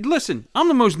sheltered. Listen, I'm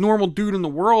the most normal dude in the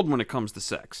world when it comes to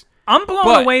sex. I'm blown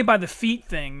But- away by the feet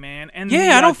thing, man. And Yeah,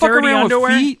 the, I don't fuck dirty around underwear.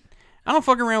 with feet. I don't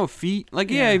fuck around with feet. Like,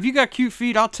 yeah, if you got cute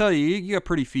feet, I'll tell you, you got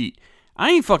pretty feet. I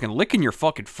ain't fucking licking your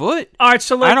fucking foot. All right,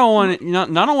 so I don't want to. I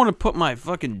don't want to put my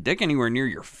fucking dick anywhere near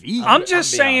your feet. I'm just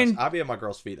saying. Honest, I'll be at my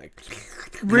girl's feet like.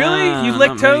 Really? Nah, You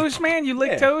lick not toes, man? You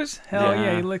lick Yeah. toes? Hell yeah,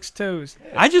 Yeah. he licks toes.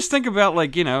 I just think about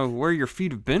like where your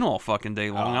feet have been all fucking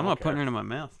day long. I'm not okay. putting it in my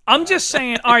mouth. I'm just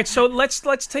saying. All right, so let's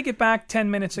take it back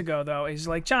 10 minutes ago though. Is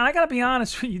like, John, I gotta be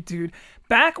honest with you, dude.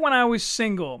 Back when I was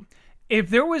single, if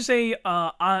there was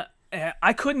I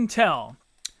couldn't tell,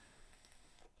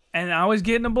 and I was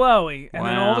getting a blowy, and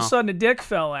then all of a Wow. sudden a dick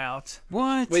fell out.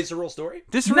 What? Wait, it's a real story?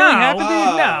 This No, really happened?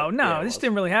 dude, no, yeah, it this was.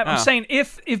 didn't really happen.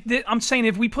 Oh. I'm saying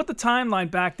if we put the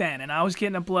timeline back then, and I was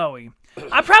getting a blowy,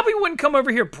 I probably wouldn't come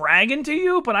over here bragging to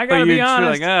you, but I But gotta you'd be feel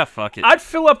honest. like, fuck it. I'd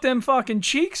fill up them fucking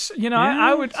cheeks, you know.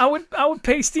 I would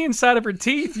paste the inside of her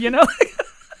teeth, you know.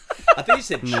 I think you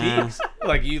said cheeks.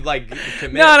 Like you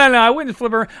commit. No, I wouldn't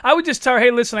flip her. I would just tell her,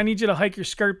 hey, listen, I need you to hike your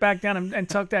skirt back down and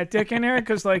tuck that dick in there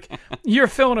because, like, you're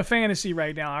filling a fantasy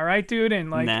right now, all right, dude? And,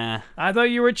 like, Nah. I thought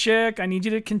you were a chick. I need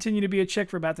you to continue to be a chick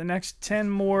for about the next 10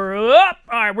 more. All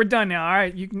right, we're done now. All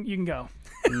right, you can go.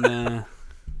 Nah.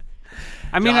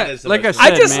 I mean, John is the like I most-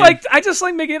 said, I just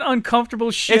like making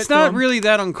uncomfortable shit. it's not to 'em. really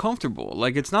that uncomfortable.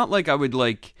 Like, it's not like I would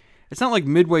like. It's not like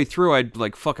midway through I'd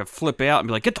like fucking flip out and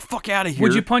be like, "Get the fuck out of here!"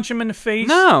 Would you punch him in the face?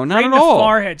 No, not right at in the all.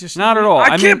 Forehead, just Not at all. I I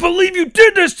can't mean- believe you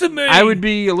did this to me. I would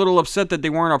be a little upset that they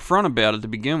weren't upfront about it to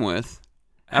begin with.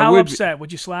 I How would be- upset?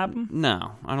 Would you slap him?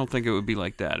 No, I don't think it would be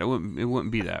like that. It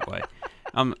wouldn't be that way.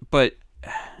 But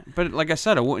like I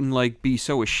said, I wouldn't like be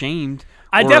so ashamed.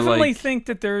 I or, definitely like- think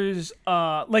that there's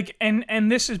like and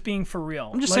this is being for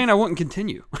real. I'm just Like, saying I wouldn't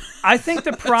continue. I think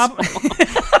the problem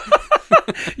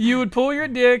you would pull your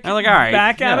dick I'm like, all right,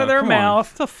 back out no, of their come on, mouth.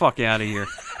 Get the fuck out of here.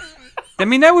 I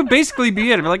mean, that would basically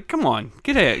be it. I'd be like, come on,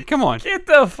 get it, come on. Get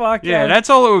the fuck Yeah, out. that's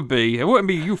all it would be. It wouldn't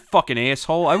be you fucking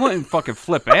asshole. I wouldn't fucking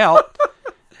flip out.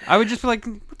 I would just be like,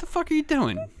 what the fuck are you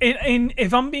doing? And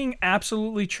if I'm being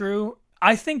absolutely true,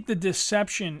 I think the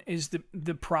deception is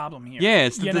the problem here. Yeah,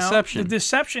 it's the You know? deception. The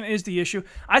deception is the issue.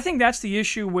 I think that's the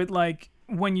issue with like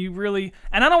when you really,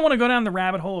 and I don't want to go down the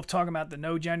rabbit hole of talking about the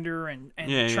no gender and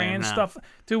Yeah, trans nah. stuff.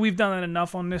 Dude, we've done that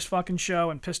enough on this fucking show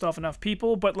and pissed off enough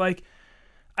people. But like,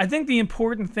 I think the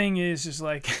important thing is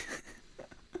like,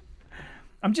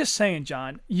 I'm just saying,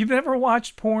 John, you've ever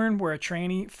watched porn where a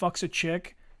tranny fucks a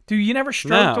chick? Dude, you never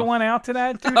stroked No. the one out to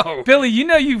that, dude? No. Billy, you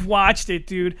know you've watched it,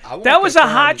 dude. I won't That was a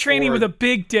hot confirm tranny or- with a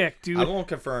big dick, dude. I won't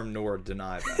confirm nor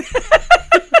deny that.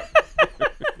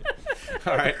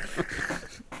 All right.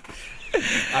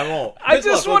 I won't. I Look,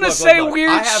 just look, want to look, say look, look. I weird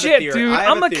have a shit, theory. dude. I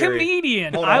have I'm a theory.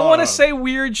 comedian. Hold on, I hold want to on. say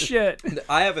weird shit.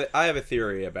 I have a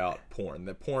theory about porn.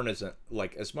 That porn isn't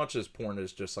like, as much as porn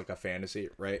is just like a fantasy,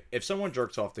 right? If someone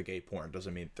jerks off to gay porn,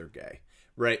 doesn't mean they're gay,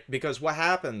 right? Because what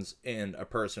happens in a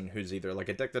person who's either like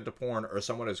addicted to porn or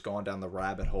someone who's gone down the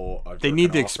rabbit hole of They jerking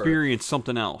need to off or- experience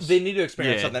something else. They need to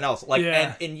experience Yeah. something else. Like,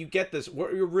 Yeah. and you get this.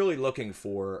 What you're really looking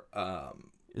for.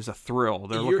 Is a thrill.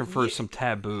 They're You're- looking for yeah. some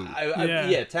taboo.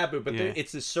 Yeah. Taboo, but Yeah.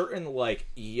 it's a certain like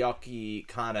yucky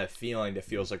kind of feeling that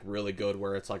feels like really good,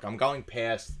 where it's like I'm going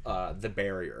past the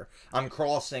barrier, I'm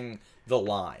crossing the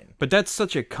line. But that's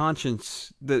such a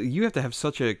conscience that you have to have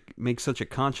make such a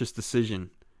conscious decision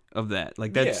of that.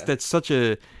 Like Yeah. that's such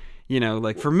a,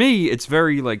 like for me, it's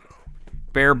very like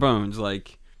bare bones.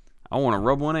 Like I want to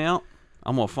rub one out.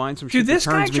 I'm gonna find some Dude, shit this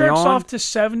that guy turns me jerks on. off to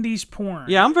 70s porn.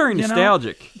 Yeah, I'm very You know?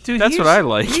 nostalgic. Dude, That's what I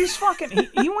like. He's fucking.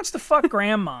 He wants to fuck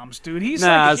grandmoms, dude. He's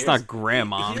Nah, like, it's not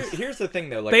grandmom. Here's the thing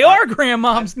though, like they are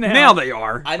grandmoms now. Now they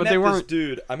are, I but met they this weren't.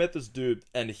 dude. I met this dude,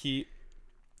 and he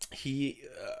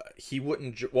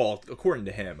wouldn't. Well, according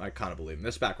to him, I kind of believe him.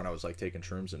 This is back when I was like taking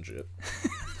shrooms and shit.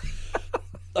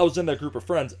 I was in that group of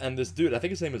friends, and this dude, I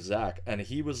think his name is Zach, and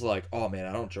he was like, "Oh man,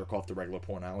 I don't jerk off to regular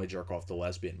porn. I only jerk off to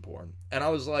lesbian porn." And I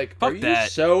was like, Fuck "Are you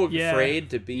that. so Yeah. afraid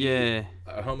to be Yeah.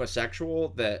 a homosexual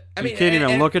that I You mean, can't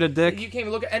even and look at a dick? You can't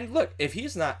even look at, and look, if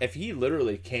he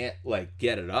literally can't like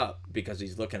get it up because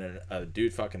he's looking at a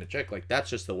dude fucking a chick, like that's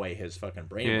just the way his fucking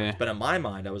brain Yeah. works. But in my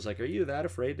mind, I was like, "Are you that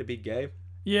afraid to be gay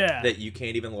Yeah. that you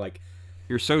can't even like?"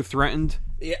 You're so threatened.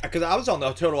 Yeah, because I was on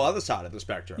the total other side of the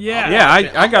spectrum. Yeah. I'm Yeah,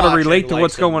 watching- I I'm gotta watching, relate to like,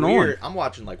 what's some going weird- on. I'm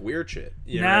watching like weird shit.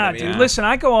 You know Nah, what I mean? dude. Listen,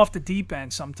 I go off the deep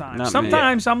end sometimes. Not me.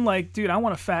 Sometimes I'm like, dude, I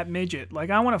want a fat midget. Like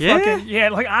I want to Yeah?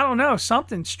 fucking like I don't know,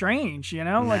 something strange. You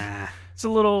know, like it's a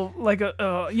little like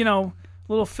a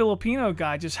little Filipino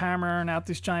guy just hammering out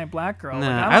this giant black girl. Like,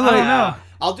 Nah, I don't know. Yeah.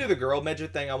 I'll do the girl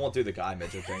midget thing. I won't do the guy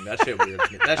midget thing. That shit weirds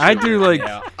me. That shit I do, weirds me like-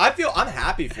 out. I feel I'm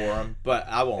happy for him, but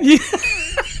I won't.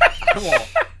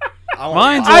 I won't.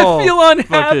 Mine's I all feel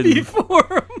unhappy fucking-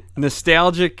 for him.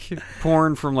 nostalgic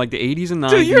porn from like the 80s and 90s.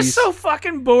 Dude, you're so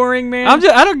fucking boring, man.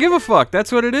 I don't give a fuck.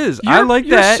 That's what it is. I like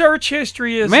your that. Your search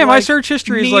history is man. like My search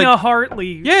history is Nina like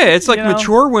Hartley. Yeah, it's like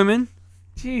mature women,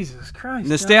 Jesus Christ,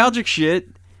 nostalgic shit,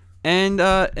 and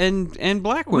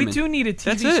black women. We do need a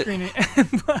That's TV it. screen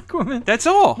and black women. That's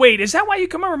all. Wait, is that why you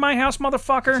come over to my house,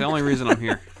 motherfucker? That's the only reason I'm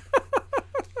here.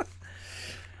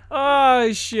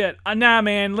 Oh shit! Nah,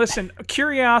 man. Listen,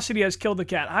 curiosity has killed the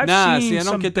cat. I've seen I don't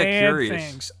some get that bad curious.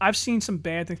 things. I've seen some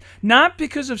bad things, not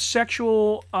because of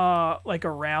sexual like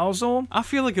arousal. I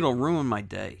feel like it'll ruin my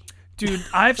day. Dude,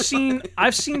 I've seen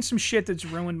some shit that's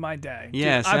ruined my day.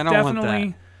 Yes, Dude, I don't want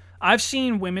that. I've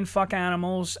seen women fuck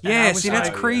animals. And Yeah, I was see, that's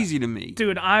like, crazy to me.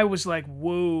 Dude, I was like,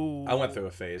 whoa. I went through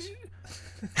a phase.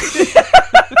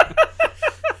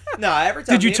 No, every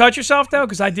time. Did you touch yourself though?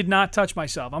 Because I did not touch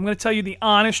myself. I'm going to tell you the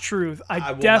honest truth.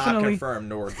 I will definitely not confirm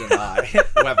nor deny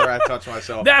whether I touched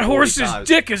myself. That 40 horse's times.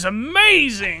 dick is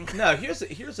amazing. No, here's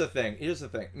the thing.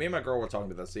 Me and my girl were talking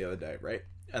about this the other day, right?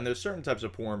 And there's certain types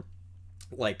of porn,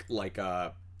 like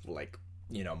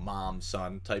mom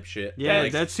son type shit. Yeah,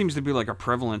 like, that seems to be like a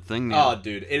prevalent thing now. Oh,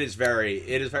 dude, it is very.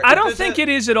 I don't think it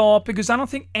is at all because I don't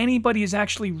think anybody is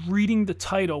actually reading the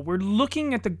title. We're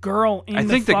looking at the girl in I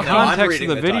think the fucking... context of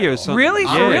the video is something. Really?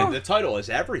 Yeah. For real? The title is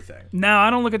everything. No, I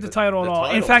don't look at the title at all.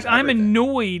 In title fact, is I'm everything.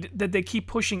 annoyed that they keep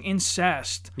pushing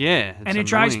incest. Yeah, and it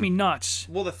drives me nuts.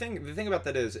 Well, the thing about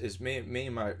that is me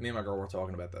and my girl were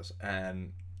talking about this,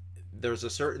 and there's a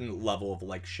certain level of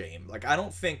like shame. Like I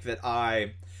don't think that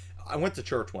I went to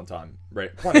church one time,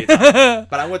 right? Plenty of times.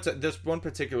 But I went to this one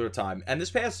particular time, and this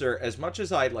pastor, as much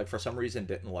as I like for some reason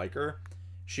didn't like her,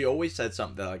 she always said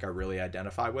something that like I really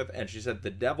identify with, and she said the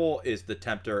devil is the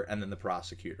tempter and then the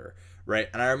prosecutor, right?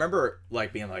 And I remember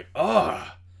like being like, ugh,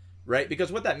 right?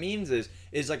 Because what that means is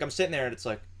like I'm sitting there and it's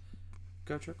like,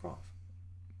 go jerk off.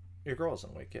 Your girl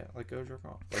isn't awake yet. Like, go jerk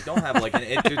off. Like, don't have like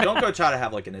don't go try to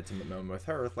have like an intimate moment with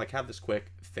her. Like, have this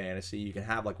quick fantasy. You can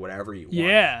have like whatever you want.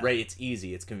 Yeah. Right. It's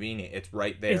easy. It's convenient. It's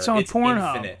right there. It's on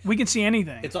Pornhub. Infinite. We can see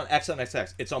anything. It's on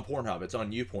XNXX. It's on Pornhub. It's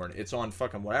on YouPorn. It's on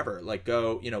fucking whatever. Like,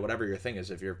 go, whatever your thing is.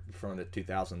 If you're from the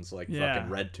 2000s, like fucking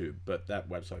RedTube, but that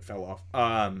website fell off.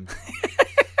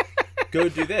 Go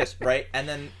do this, right? And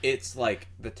then it's like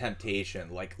the temptation.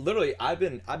 Like literally, I've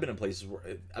been in places where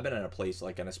I've been in a place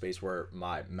like in a space where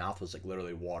my mouth was like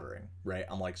literally watering, right?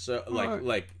 I'm like so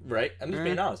like right. I'm just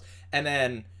being honest. And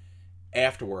then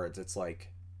afterwards, it's like,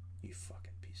 you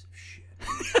fucking piece of shit.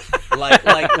 like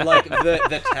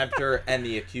the tempter and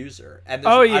the accuser. And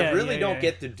I really don't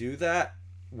get to do that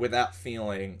without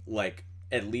feeling like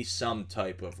at least some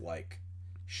type of like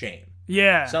shame.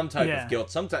 Yeah. Some type of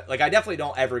guilt. Like I definitely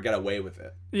don't ever get away with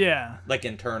it. Yeah. Like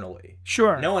internally.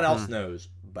 Sure. No one else knows,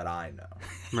 but I know.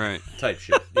 Right. Type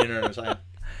shit. You know what I'm saying?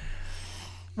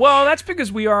 Well, that's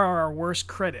because we are our worst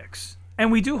critics.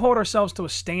 And we do hold ourselves to a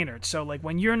standard. So like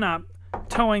when you're not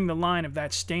towing the line of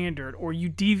that standard or you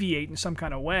deviate in some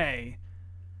kind of way,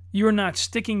 you're not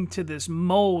sticking to this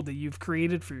mold that you've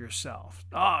created for yourself.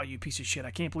 Oh, you piece of shit.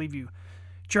 I can't believe you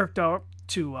jerked up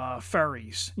to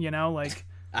furries, like...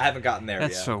 I haven't gotten there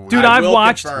That's yet. so weird. Dude, I've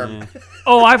watched... Yeah.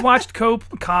 I've watched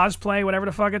cosplay, whatever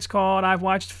the fuck it's called. I've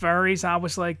watched furries. I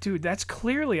was like, dude, that's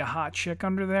clearly a hot chick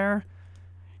under there.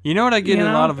 You know what I get a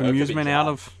lot of That could be amusement out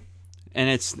John. of? And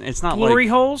it's not Glory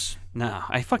like... holes? No,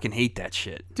 I fucking hate that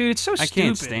shit. Dude, it's so stupid. I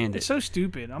can't stand it. It's so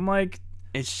stupid. I'm like...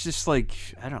 It's just like,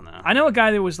 I don't know. I know a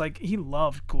guy that was like, he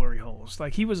loved glory holes.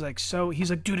 Like, he was like, he's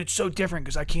like, dude, it's so different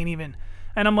because I can't even...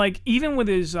 And I'm like, even with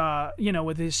his,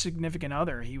 with his significant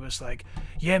other, he was like,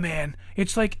 yeah, man,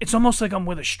 it's like, it's almost like I'm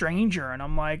with a stranger. And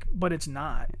I'm like, but it's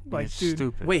not. Like, It's dude.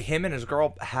 stupid. Wait, him and his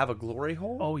girl have a glory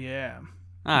hole? Oh, yeah.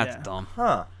 That's yeah. dumb.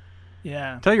 Huh.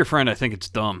 Yeah. Tell your friend I think it's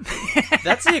dumb.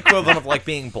 That's the equivalent of like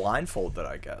being blindfolded,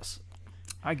 I guess.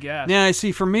 I guess. Yeah, I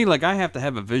see. For me, like, I have to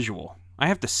have a visual. I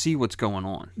have to see what's going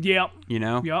on. Yep. You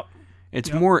know? Yep.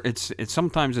 It's more. It's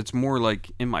sometimes it's more like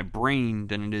in my brain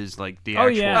than it is like the Oh,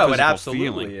 actual yeah. Oh, it physical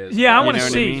absolutely feeling. is. Yeah, I You want to know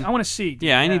what I see. mean? I want to see.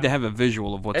 Yeah, I need to have a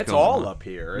visual of what's It's going all on. up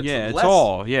here. It's Yeah, it's less,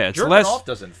 all. Yeah, it's jerking less. off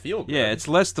doesn't feel good. Yeah, it's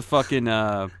less the fucking.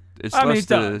 It's I mean, less it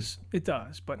the. does. It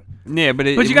does. But Yeah, but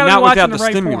But you gotta be not watching without the the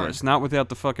right stimulus, porn. not without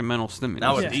the fucking mental stimulus.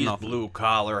 Not with It's these nothing. blue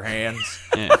collar hands.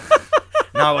 Yeah.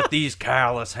 Not with these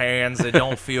callous hands that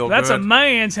don't feel that's a good.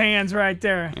 man's hands right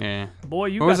there. Yeah. Boy,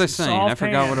 you What got was I some saying? I soft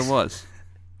forgot what hands. it was.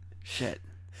 Shit.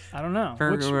 I don't know.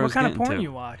 Forgot where I What was kind of getting porn to.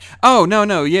 you watch? Oh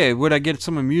no, yeah. What I get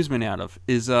some amusement out of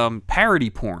is parody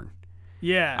porn.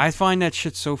 Yeah. I find that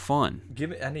shit so fun.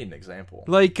 I need an example.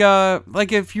 Like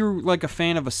if you're like a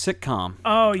fan of a sitcom.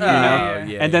 Oh yeah,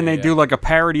 yeah. And then they do like a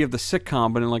parody of the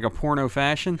sitcom, but in like a porno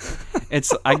fashion.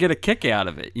 I get a kick out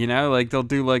of it, Like they'll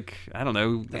do like, I don't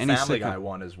know, The any Family sitcom. Guy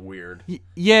one is weird.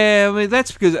 Yeah, I mean,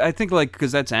 that's because I think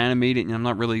because that's animated, and I'm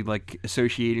not really like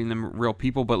associating them with real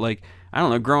people. But like, I don't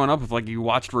know, growing up, if like you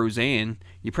watched Roseanne,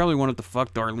 you probably wanted to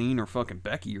fuck Darlene or fucking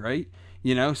Becky, right?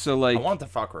 So like, I want to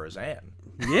fuck Roseanne.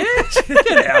 Yeah,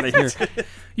 get out of here.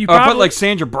 But like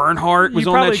Sandra Bernhardt was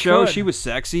on that show. She was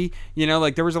sexy.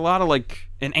 Like there was a lot of like,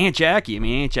 and Aunt Jackie. I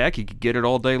mean, Aunt Jackie could get it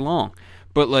all day long.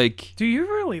 But like, do you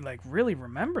really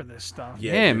remember this stuff?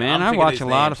 Yeah, man, I watch a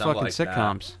lot of fucking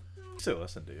sitcoms. I still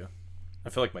listen to you. I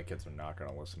feel like my kids are not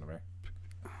gonna listen to me.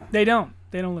 They don't.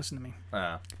 They don't listen to me.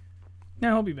 No,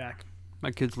 he'll be back. My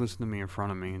kids listen to me in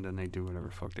front of me, and then they do whatever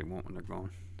the fuck they want when they're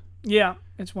gone. Yeah,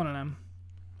 it's one of them.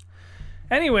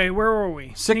 Anyway, where were we?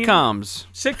 Sitcoms.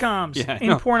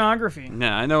 In pornography.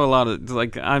 Yeah, I know a lot of,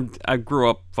 like, I grew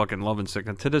up fucking loving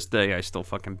sitcoms. To this day, I still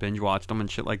fucking binge watch them and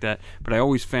shit like that. But I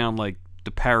always found, like,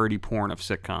 the parody porn of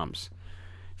sitcoms.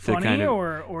 Funny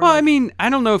or well, like, I mean, I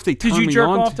don't know if they turned me on. Did you jerk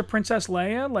off to Princess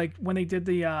Leia, like, when they did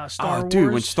the Star Wars?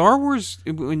 Dude, when Star Wars,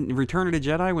 when Return of the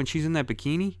Jedi, when she's in that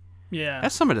bikini? Yeah.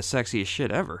 That's some of the sexiest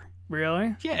shit ever.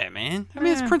 Really? Yeah, man. I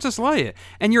mean, it's Princess Leia.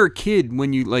 And you're a kid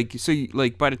when you,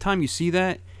 like, by the time you see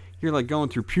that, you're, like, going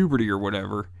through puberty or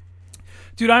whatever.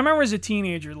 Dude, I remember as a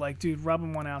teenager, like,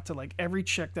 rubbing one out to, like, every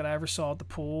chick that I ever saw at the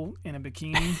pool in a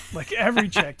bikini. Like, every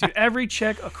chick, dude. Every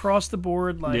chick across the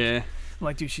board, like... Yeah.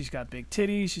 Like, dude, she's got big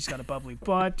titties. She's got a bubbly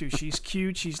butt. Dude, she's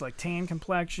cute. She's, like, tan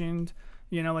complexioned.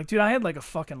 Like, dude, I had, like, a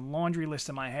fucking laundry list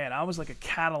in my head. I was, like, a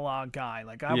catalog guy.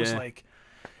 Like, I was, like...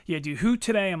 Yeah, dude, who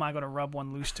today am I going to rub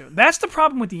one loose to? That's the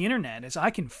problem with the internet, is I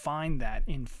can find that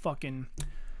in fucking...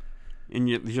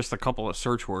 In just a couple of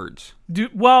search words.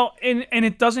 Dude, well, and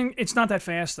it's not that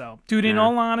fast, though. Dude, in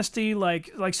all honesty,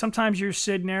 like sometimes you're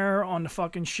sitting there on the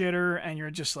fucking shitter, and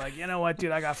you're just like, you know what,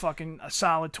 dude, I got fucking a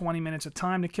solid 20 minutes of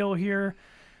time to kill here.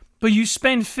 But you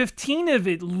spend 15 of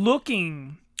it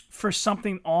looking for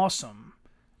something awesome,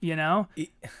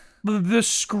 The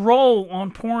scroll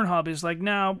on Pornhub is like,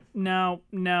 no.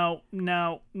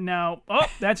 Oh,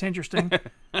 that's interesting.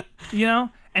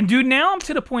 And dude, now I'm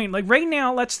to the point, like right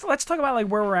now, let's talk about like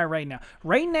where we're at right now.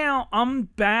 Right now, I'm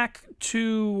back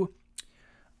to,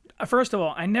 first of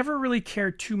all, I never really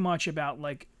cared too much about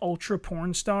like ultra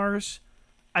porn stars.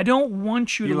 I don't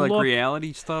want you to like look,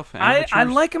 reality stuff. I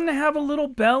like them to have a little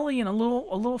belly and a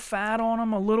little fat on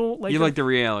them, a little like. You like the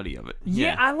reality of it.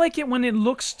 Yeah, I like it when it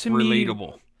looks to me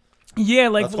relatable. Yeah,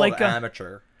 that's like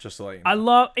amateur. Just like I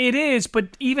love it is,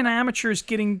 but even amateurs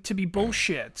getting to be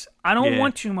bullshit. I don't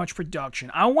want too much production.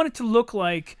 I want it to look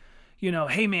like,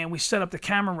 hey man, we set up the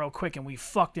camera real quick and we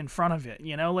fucked in front of it.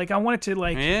 Like I want it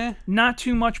to not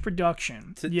too much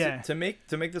production. To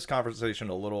make this conversation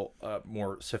a little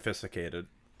more sophisticated.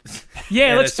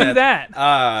 Yeah, let's do that.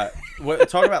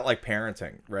 Talk about like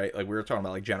parenting, right? Like we were talking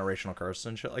about like generational curse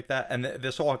and shit like that. And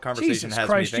this whole conversation Jesus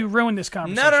Christ, you ruined this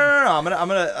conversation. No. I'm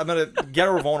gonna get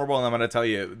her vulnerable, and I'm gonna tell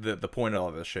you the point of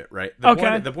all this shit, right?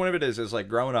 The point of it is like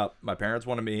growing up, my parents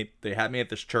wanted me. They had me at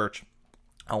this church.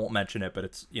 I won't mention it, but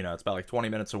it's it's about like 20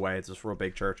 minutes away. It's this real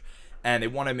big church. And they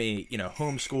wanted me,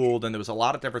 homeschooled, and there was a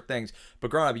lot of different things. But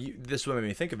growing up, this is what made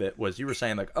me think of it, was you were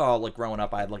saying, like, oh, like, growing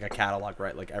up, I had, like, a catalog,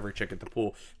 right? Like, every chick at the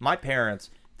pool. My parents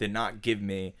did not give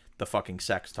me the fucking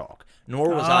sex talk. Nor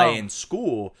was I in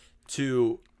school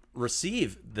to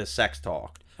receive the sex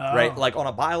talk, right? Like, on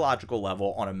a biological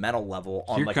level, on a mental level.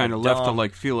 So you're kind of left to,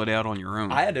 like, feel it out on your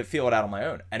own. I had to feel it out on my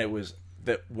own. And it was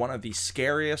one of the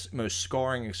scariest, most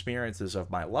scarring experiences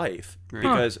of my life. Right.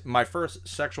 Because my first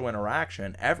sexual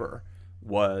interaction ever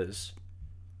was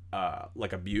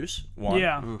like abuse,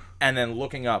 and then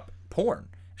looking up porn,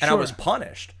 and I was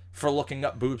punished for looking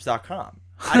up boobs.com.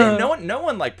 I didn't. No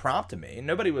one like prompted me.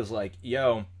 Nobody was like,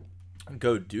 "Yo,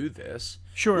 go do this."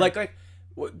 Sure. Like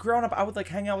growing up, I would like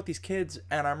hang out with these kids,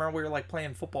 and I remember we were like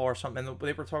playing football or something, and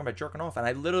they were talking about jerking off, and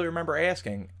I literally remember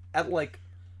asking at like,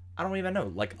 I don't even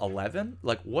know, like 11,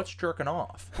 like what's jerking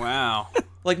off? Wow.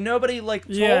 Like nobody like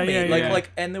told me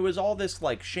like and there was all this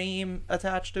like shame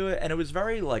attached to it, and it was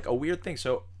very like a weird thing.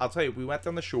 So I'll tell you, we went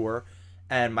down the shore,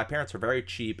 and my parents are very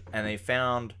cheap, and they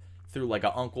found through like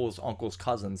a uncle's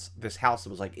cousins this house that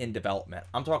was like in development.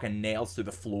 I'm talking nails through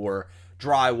the floor,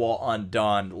 drywall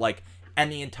undone, like,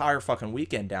 and the entire fucking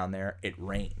weekend down there it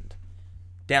rained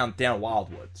down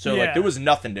Wildwood. So like there was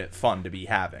nothing fun to be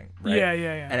having, right?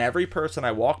 Yeah. And every person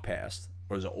I walked past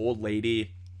was an old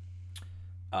lady,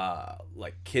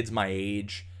 like kids my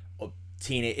age,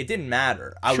 teenage. It didn't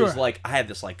matter. I Sure. was like, I had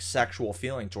this like sexual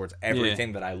feeling towards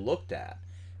everything that I looked at,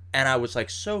 and I was like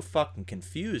so fucking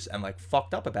confused and like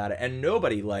fucked up about it. And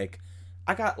nobody like,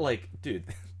 I got like, dude,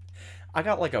 I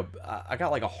got like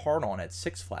a hard on at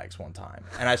Six Flags one time,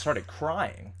 and I started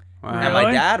crying. Wow. And my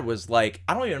Really? dad was like,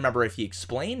 I don't even remember if he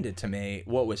explained it to me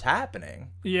what was happening.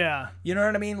 Yeah. You know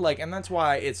what I mean? Like, and that's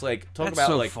why it's like talk That's about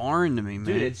so like foreign to me, man.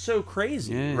 dude, it's so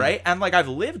crazy, Yeah. right? And like I've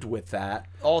lived with that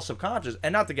all subconscious,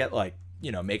 and not to get like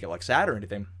make it like sad or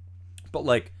anything, but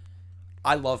like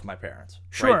I love my parents.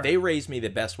 Sure. Right? They raised me the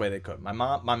best way they could. My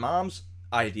mom's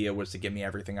idea was to give me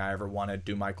everything I ever wanted,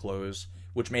 do my clothes,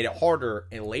 which made it harder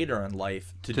later in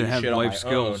life to do have shit on my life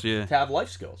skills, own, yeah. to have life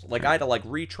skills. Like I had to like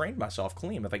retrain myself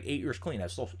clean with like 8 years clean. I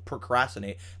still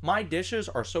procrastinate. My dishes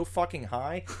are so fucking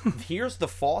high. Here's the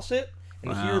faucet,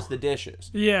 and Wow. here's the dishes.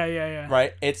 Yeah.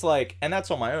 Right? It's like, and that's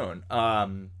on my own.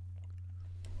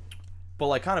 But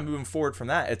like kind of moving forward from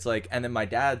that, it's like, and then my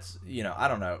dad's, I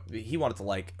don't know, he wanted to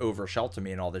like over shelter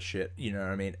me and all this shit. You know what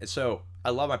I mean? So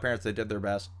I love my parents. They did their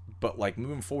best. But like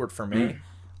moving forward for me,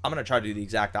 I'm going to try to do the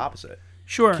exact opposite.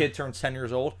 Sure. Kid turns 10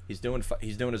 years old. He's doing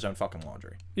his own fucking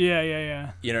laundry.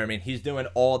 Yeah. You know what I mean? He's doing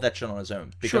all that shit on his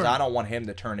own because Sure. I don't want him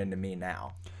to turn into me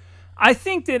now. I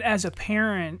think that as a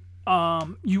parent,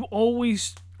 you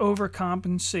always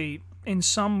overcompensate in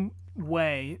some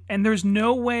way, and there's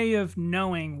no way of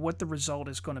knowing what the result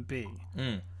is going to be.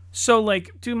 So,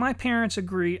 like, do my parents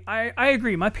agree? I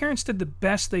agree. My parents did the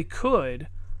best they could,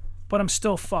 but I'm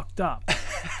still fucked up.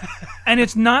 And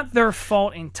it's not their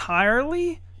fault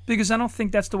entirely, because I don't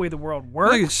think that's the way the world I think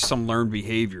works. it's some learned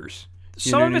behaviors.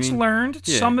 You Some know of what I it's mean? learned,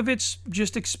 Yeah. some of it's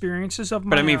just experiences of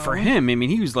my But I mean, for own. him,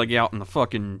 he was like out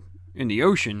in the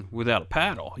ocean without a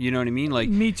paddle. You know what I mean? Like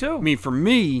Me too. I mean, for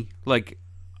me, like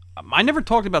I never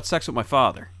talked about sex with my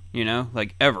father.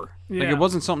 Like ever. Like Yeah. it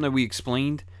wasn't something that we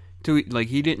explained to. Like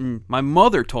he didn't. My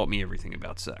mother taught me everything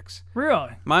about sex.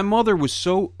 Really? My mother was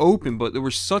so open, but there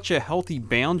was such a healthy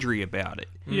boundary about it.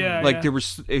 Yeah. Like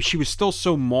yeah. she was still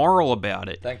so moral about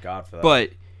it. Thank God for that.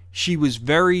 But she was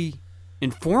very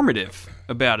informative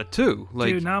about it too.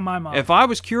 Like Dude, not my mom. if I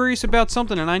was curious about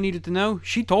something and I needed to know,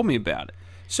 she told me about it.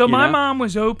 So you my know? mom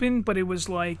was open, but it was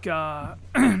like, so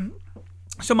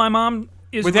my mom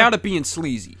is Without like, it being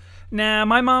sleazy. Nah,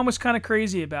 my mom was kind of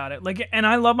crazy about it. Like, and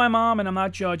I love my mom, and I'm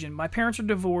not judging. My parents are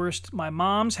divorced. My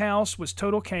mom's house was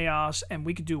total chaos, and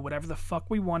we could do whatever the fuck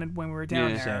we wanted when we were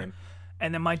down Yeah. there. Same.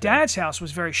 And then my dad's house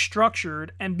was very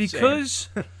structured, and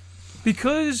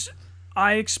because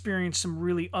I experienced some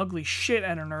really ugly shit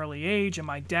at an early age, and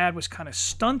my dad was kind of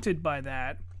stunted by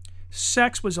that.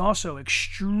 Sex was also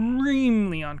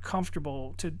extremely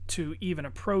uncomfortable to even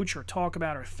approach or talk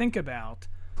about or think about.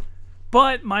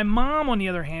 But my mom, on the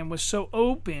other hand, was so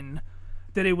open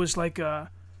that it was like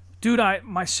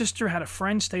my sister had a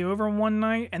friend stay over one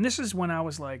night, and this is when I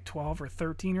was like 12 or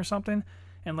 13 or something,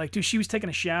 and like, dude, she was taking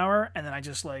a shower, and then I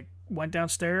just like went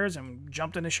downstairs and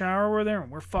jumped in the shower with her,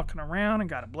 and we're fucking around and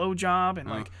got a blowjob, and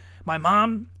like my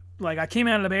mom, like I came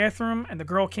out of the bathroom, and the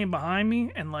girl came behind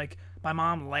me, and like my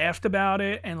mom laughed about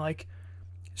it, and like,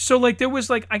 so like there was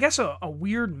like, I guess a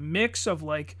weird mix of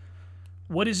like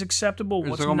what is acceptable,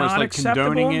 what's It's almost not like acceptable.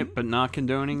 condoning it, but not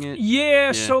condoning it.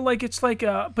 Yeah, so like it's like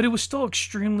but it was still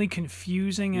extremely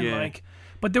confusing and like,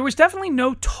 but there was definitely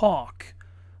no talk.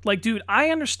 Like, dude, I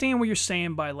understand what you're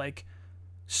saying by like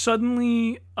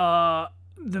suddenly the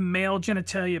male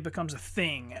genitalia becomes a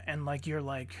thing, and like you're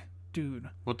like, dude,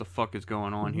 What the fuck is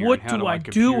going on here? what and how do I do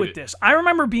compute with it? this? I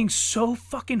remember being so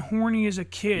fucking horny as a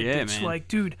kid. Yeah, It's man. like,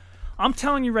 dude, I'm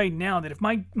telling you right now that if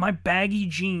my baggy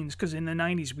jeans, because in the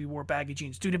 90s we wore baggy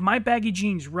jeans, dude, if my baggy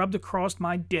jeans rubbed across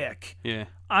my dick, Yeah.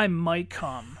 I might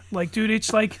come. Like, dude,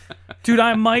 it's like, dude,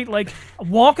 I might, like,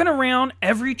 walking around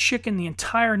every chick in the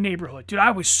entire neighborhood. Dude,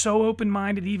 I was so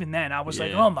open-minded even then. I was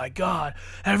like, Yeah. oh, my God,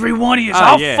 every one of you.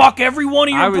 I'll yeah. fuck every one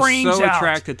of your I was brains so out.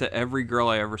 attracted to every girl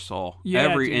I ever saw. Yeah,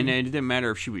 and dude. it didn't matter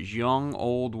if she was young,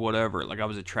 old, whatever. Like I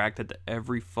was attracted to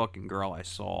every fucking girl I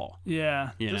saw. Yeah.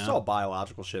 You This is know? all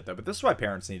biological shit, though. But this is why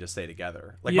parents need to stay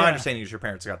together. Like Yeah. my understanding is your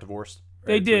parents got divorced.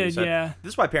 They right? That's what you did, said. yeah.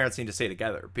 This is why parents need to stay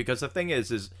together, because the thing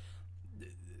is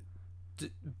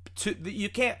you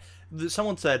can't.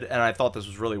 Someone said, and I thought this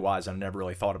was really wise. I never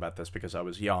really thought about this because I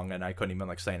was young and I couldn't even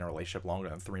like stay in a relationship longer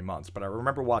than 3 months. But I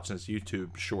remember watching this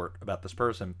YouTube short about this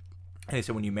person. And he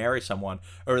said, when you marry someone,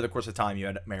 over the course of time, you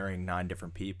end up marrying 9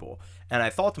 different people. And I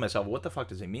thought to myself, what the fuck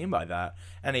does he mean by that?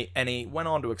 And he went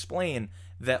on to explain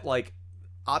that, like,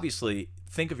 obviously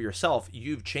think of yourself.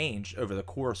 You've changed over the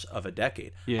course of a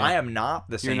decade. Yeah. I am not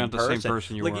the same You're not the person. same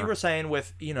person you like were. you were saying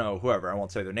with, whoever, I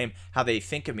won't say their name, how they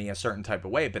think of me a certain type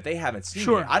of way, but they haven't seen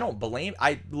Sure. me. I don't blame,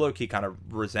 I low-key kind of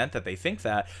resent that they think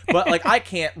that, but like I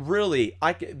can't really,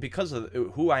 because of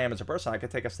who I am as a person, I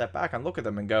could take a step back and look at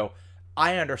them and go,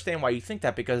 I understand why you think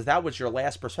that, because that was your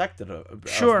last perspective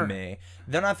of me.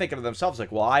 They're not thinking of themselves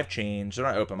like, well, I've changed. They're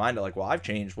not open-minded like, well, I've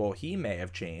changed. Well, he may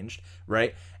have changed,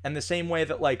 right? And the same way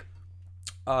that like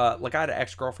I had an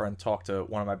ex-girlfriend talk to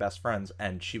one of my best friends,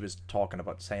 and she was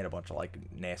saying a bunch of like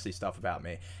nasty stuff about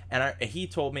me. And he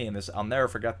told me, and this, I'll never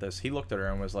forget this. He looked at her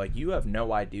and was like, "You have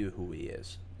no idea who he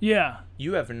is. Yeah.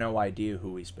 You have no idea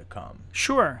who he's become."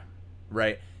 Sure.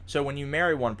 Right? So when you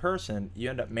marry one person, you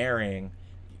end up marrying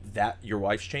that your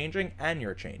wife's changing and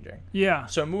you're changing. Yeah.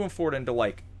 So moving forward into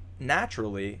like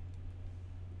naturally,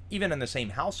 even in the same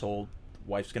household,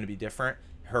 wife's going to be different.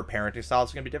 Her parenting style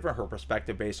is going to be different. Her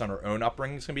perspective based on her own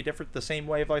upbringing is going to be different. The same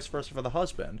way, vice versa for the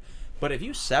husband. But if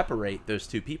you separate those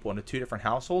two people into two different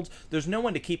households, there's no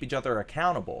one to keep each other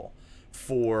accountable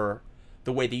for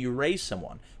the way that you raise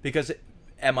someone. Because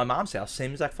at my mom's house,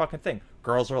 same exact fucking thing.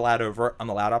 Girls are allowed over. I'm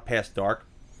allowed out past dark.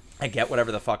 I get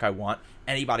whatever the fuck I want.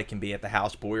 Anybody can be at the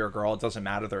house, boy or girl. It doesn't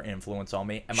matter their influence on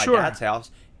me. At my dad's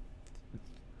house,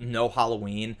 no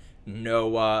Halloween,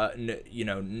 no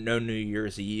New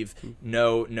Year's Eve,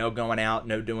 no going out,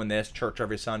 no doing this, church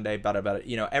every Sunday,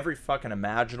 every fucking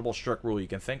imaginable strict rule you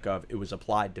can think of, it was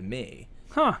applied to me.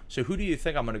 Huh. So who do you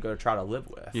think I'm going to go try to live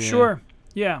with? Yeah. Sure.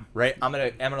 Yeah. Right? I'm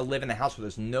gonna live in the house where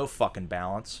there's no fucking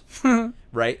balance.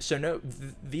 Right? So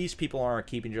these people aren't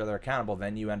keeping each other accountable.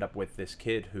 Then you end up with this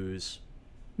kid who's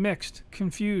mixed,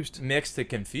 confused. Mixed to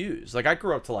confused. Like I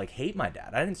grew up to like hate my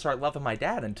dad. I didn't start loving my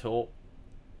dad until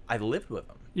I lived with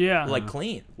him. Yeah. Like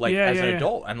clean. Like as an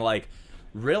adult, and like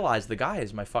realized the guy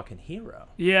is my fucking hero.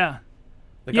 Yeah.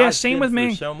 The guy's same been with through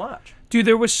me. So much. Dude,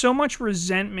 there was so much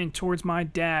resentment towards my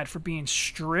dad for being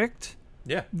strict.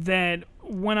 Yeah. That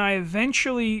when I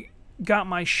eventually got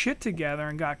my shit together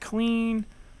and got clean,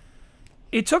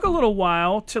 it took a little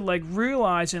while to like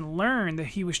realize and learn that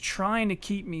he was trying to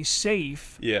keep me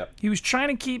safe. Yeah. He was trying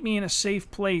to keep me in a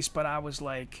safe place, but I was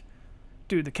like,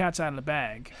 dude, the cat's out of the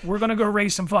bag. We're going to go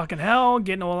raise some fucking hell,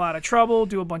 get into a lot of trouble,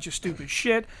 do a bunch of stupid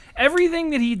shit.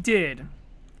 Everything that he did,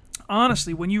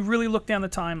 honestly, when you really look down the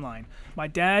timeline, my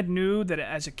dad knew that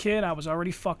as a kid I was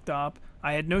already fucked up.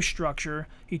 I had no structure.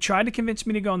 He tried to convince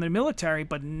me to go in the military,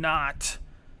 but not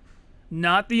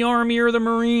the Army or the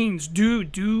Marines.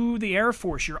 Dude, do the Air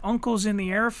Force. Your uncle's in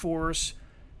the Air Force.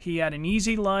 He had an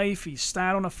easy life. He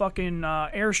sat on a fucking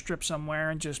airstrip somewhere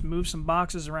and just moved some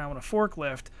boxes around with a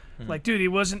forklift. Like, dude, it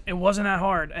wasn't that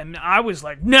hard. And I was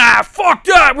like, nah, fuck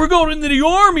that. We're going into the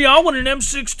Army. I want an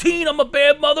M16. I'm a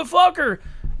bad motherfucker.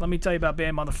 Let me tell you about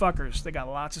bad motherfuckers. They got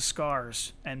lots of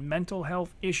scars and mental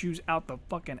health issues out the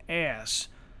fucking ass.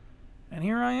 And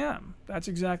here I am. That's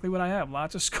exactly what I have.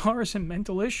 Lots of scars and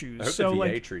mental issues. I hope so the VA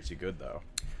like, treats you good though.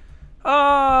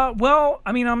 Well,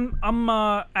 I mean, I'm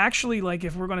actually like,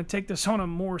 if we're gonna take this on a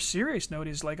more serious note,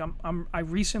 is like I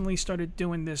recently started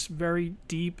doing this very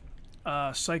deep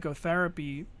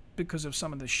psychotherapy because of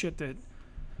some of the shit that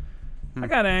I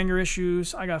got anger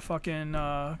issues. I got fucking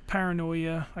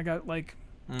paranoia. I got like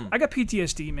I got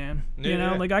PTSD, man. You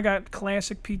know, like I got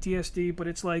classic PTSD, but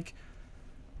it's like,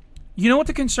 you know what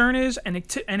the concern is, and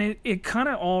it kind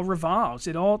of all revolves.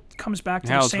 It all comes back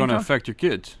to how the it's same going to time. affect your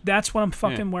kids. That's what I'm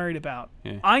fucking worried about.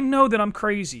 Yeah. I know that I'm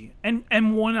crazy, and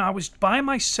when I was by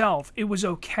myself, it was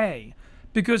okay,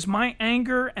 because my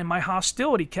anger and my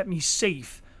hostility kept me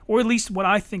safe, or at least what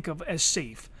I think of as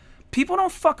safe. People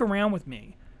don't fuck around with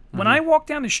me. When I walk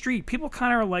down the street, people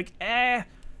kind of are like,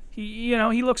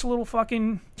 he looks a little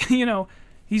fucking,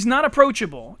 he's not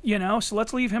approachable, so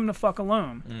let's leave him the fuck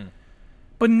alone.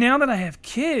 But now that I have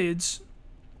kids,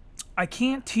 I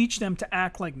can't teach them to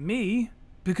act like me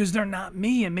because they're not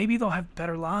me, and maybe they'll have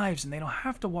better lives and they don't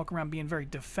have to walk around being very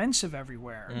defensive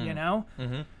everywhere,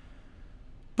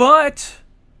 But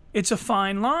it's a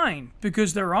fine line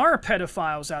because there are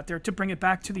pedophiles out there. To bring it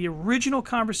back to the original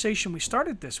conversation we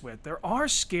started this with, there are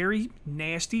scary,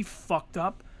 nasty, fucked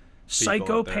up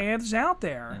psychopaths out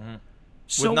there.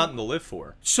 With nothing to live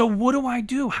for. So what do I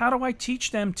do? How do I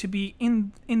teach them to be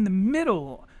in the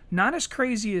middle, not as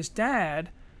crazy as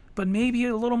Dad, but maybe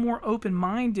a little more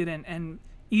open-minded and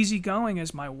easygoing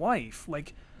as my wife?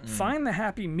 Like, find the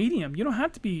happy medium. You don't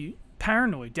have to be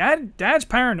paranoid. Dad's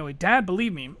paranoid. Dad,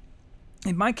 believe me,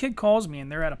 if my kid calls me and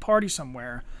they're at a party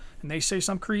somewhere and they say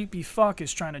some creepy fuck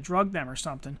is trying to drug them or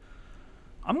something,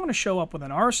 I'm going to show up with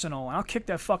an arsenal and I'll kick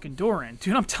that fucking door in.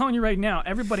 Dude, I'm telling you right now,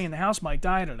 everybody in the house might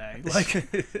die today.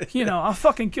 Like, you know, I'll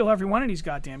fucking kill every one of these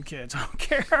goddamn kids. I don't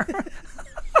care.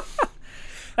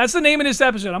 That's the name of this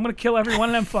episode. I'm going to kill every one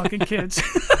of them fucking kids.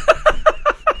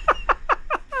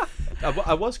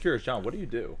 I was curious, John, what do you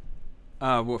do?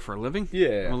 What, for a living?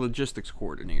 Yeah. I'm a logistics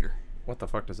coordinator. What the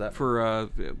fuck does that mean? For,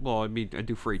 well, I mean, I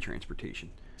do freight transportation.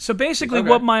 So basically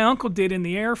what my uncle did in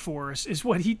the Air Force is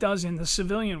what he does in the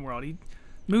civilian world. He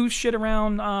moves shit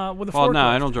around with a forklift. Well, no,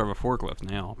 I don't drive a forklift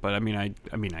now, but I mean,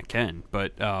 I can,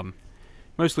 but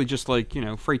mostly just like, you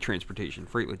know, freight transportation,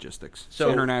 freight logistics.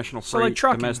 So international so freight, like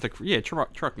trucking. domestic,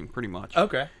 trucking pretty much.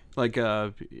 Okay. Like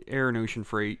air and ocean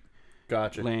freight,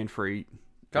 Gotcha. land freight.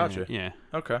 Gotcha. Yeah.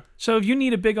 Okay. So if you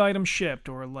need a big item shipped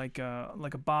or like a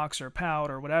box or a pallet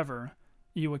or whatever,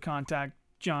 you would contact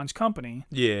John's company.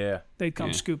 Yeah. They'd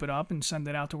come scoop it up and send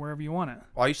it out to wherever you want it.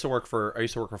 Well, I used to work for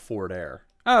Ford Air.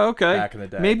 Oh, okay. Back in the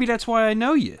day. Maybe that's why I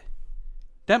know you.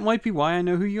 That might be why I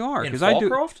know who you are. In I do.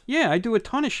 Fallcroft? Yeah, I do a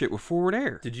ton of shit with Forward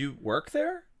Air. Did you work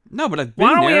there? No, but I've been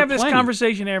Why don't there we have this plenty.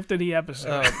 conversation after the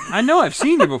episode? I know I've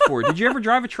seen you before. Did you ever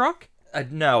drive a truck?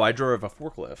 No, I drove a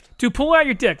forklift. Dude, pull out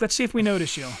your dick. Let's see if we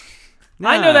notice you.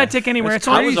 I know that dick anywhere. It's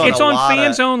on. I was It's a on lot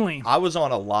fans of- only. I was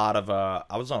on a lot of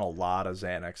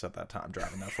Xanax at that time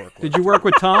driving that forklift. Did you work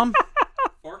with Tom?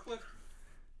 Forklift?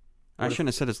 I shouldn't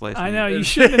have said his last name. I know you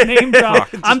shouldn't have named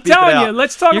dropped. I'm beep it telling out. you.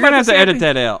 Let's talk You're about gonna have this to edit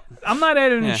after- that out. I'm not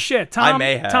editing Yeah. shit. Tom, I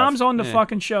may have. Tom's on the Yeah.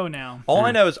 fucking show now. All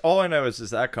I know is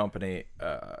that company.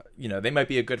 You know, they might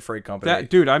be a good freight company.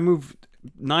 Dude, I moved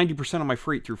 90% of my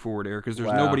freight through Forward Air because there's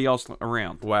Wow. nobody else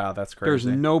around. Wow, that's crazy. There's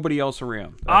nobody else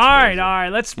around. All right, crazy. all right.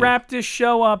 Let's wrap this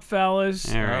show up,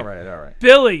 fellas. All right. All right.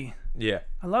 Billy, Yeah.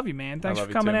 I love you, man. Thanks I for love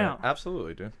you coming too, man. out.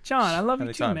 Absolutely, dude. John, I love you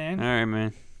Anytime. too, man. All right,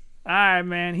 man. All right,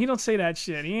 man. He don't say that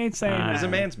shit. He ain't saying that. He's a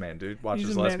man's man, dude. Watches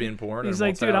He's a man. lesbian porn. He's and like,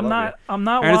 won't say, dude, "I I'm love not. you." I'm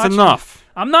not And watching. it's enough.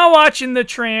 I'm not watching the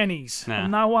trannies. Nah.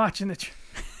 I'm not watching the.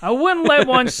 I wouldn't let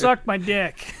one suck my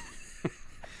dick.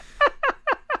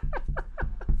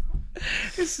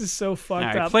 This is so fucked All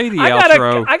right, up. play the I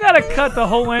outro. I gotta cut the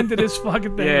whole end of this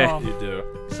fucking thing Yeah. off. You do.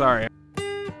 Sorry.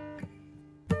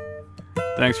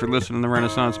 Thanks for listening to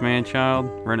Renaissance Man-Child.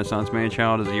 Renaissance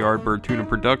Man-Child is a Yardbird Tuna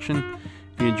production.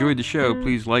 If you enjoyed the show,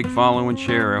 please like, follow, and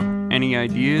share. Any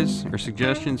ideas or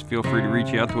suggestions, feel free to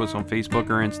reach out to us on Facebook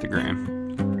or Instagram.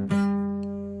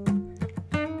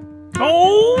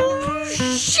 Oh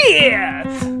shit!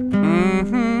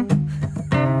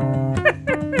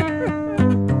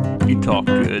 You talk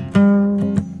good.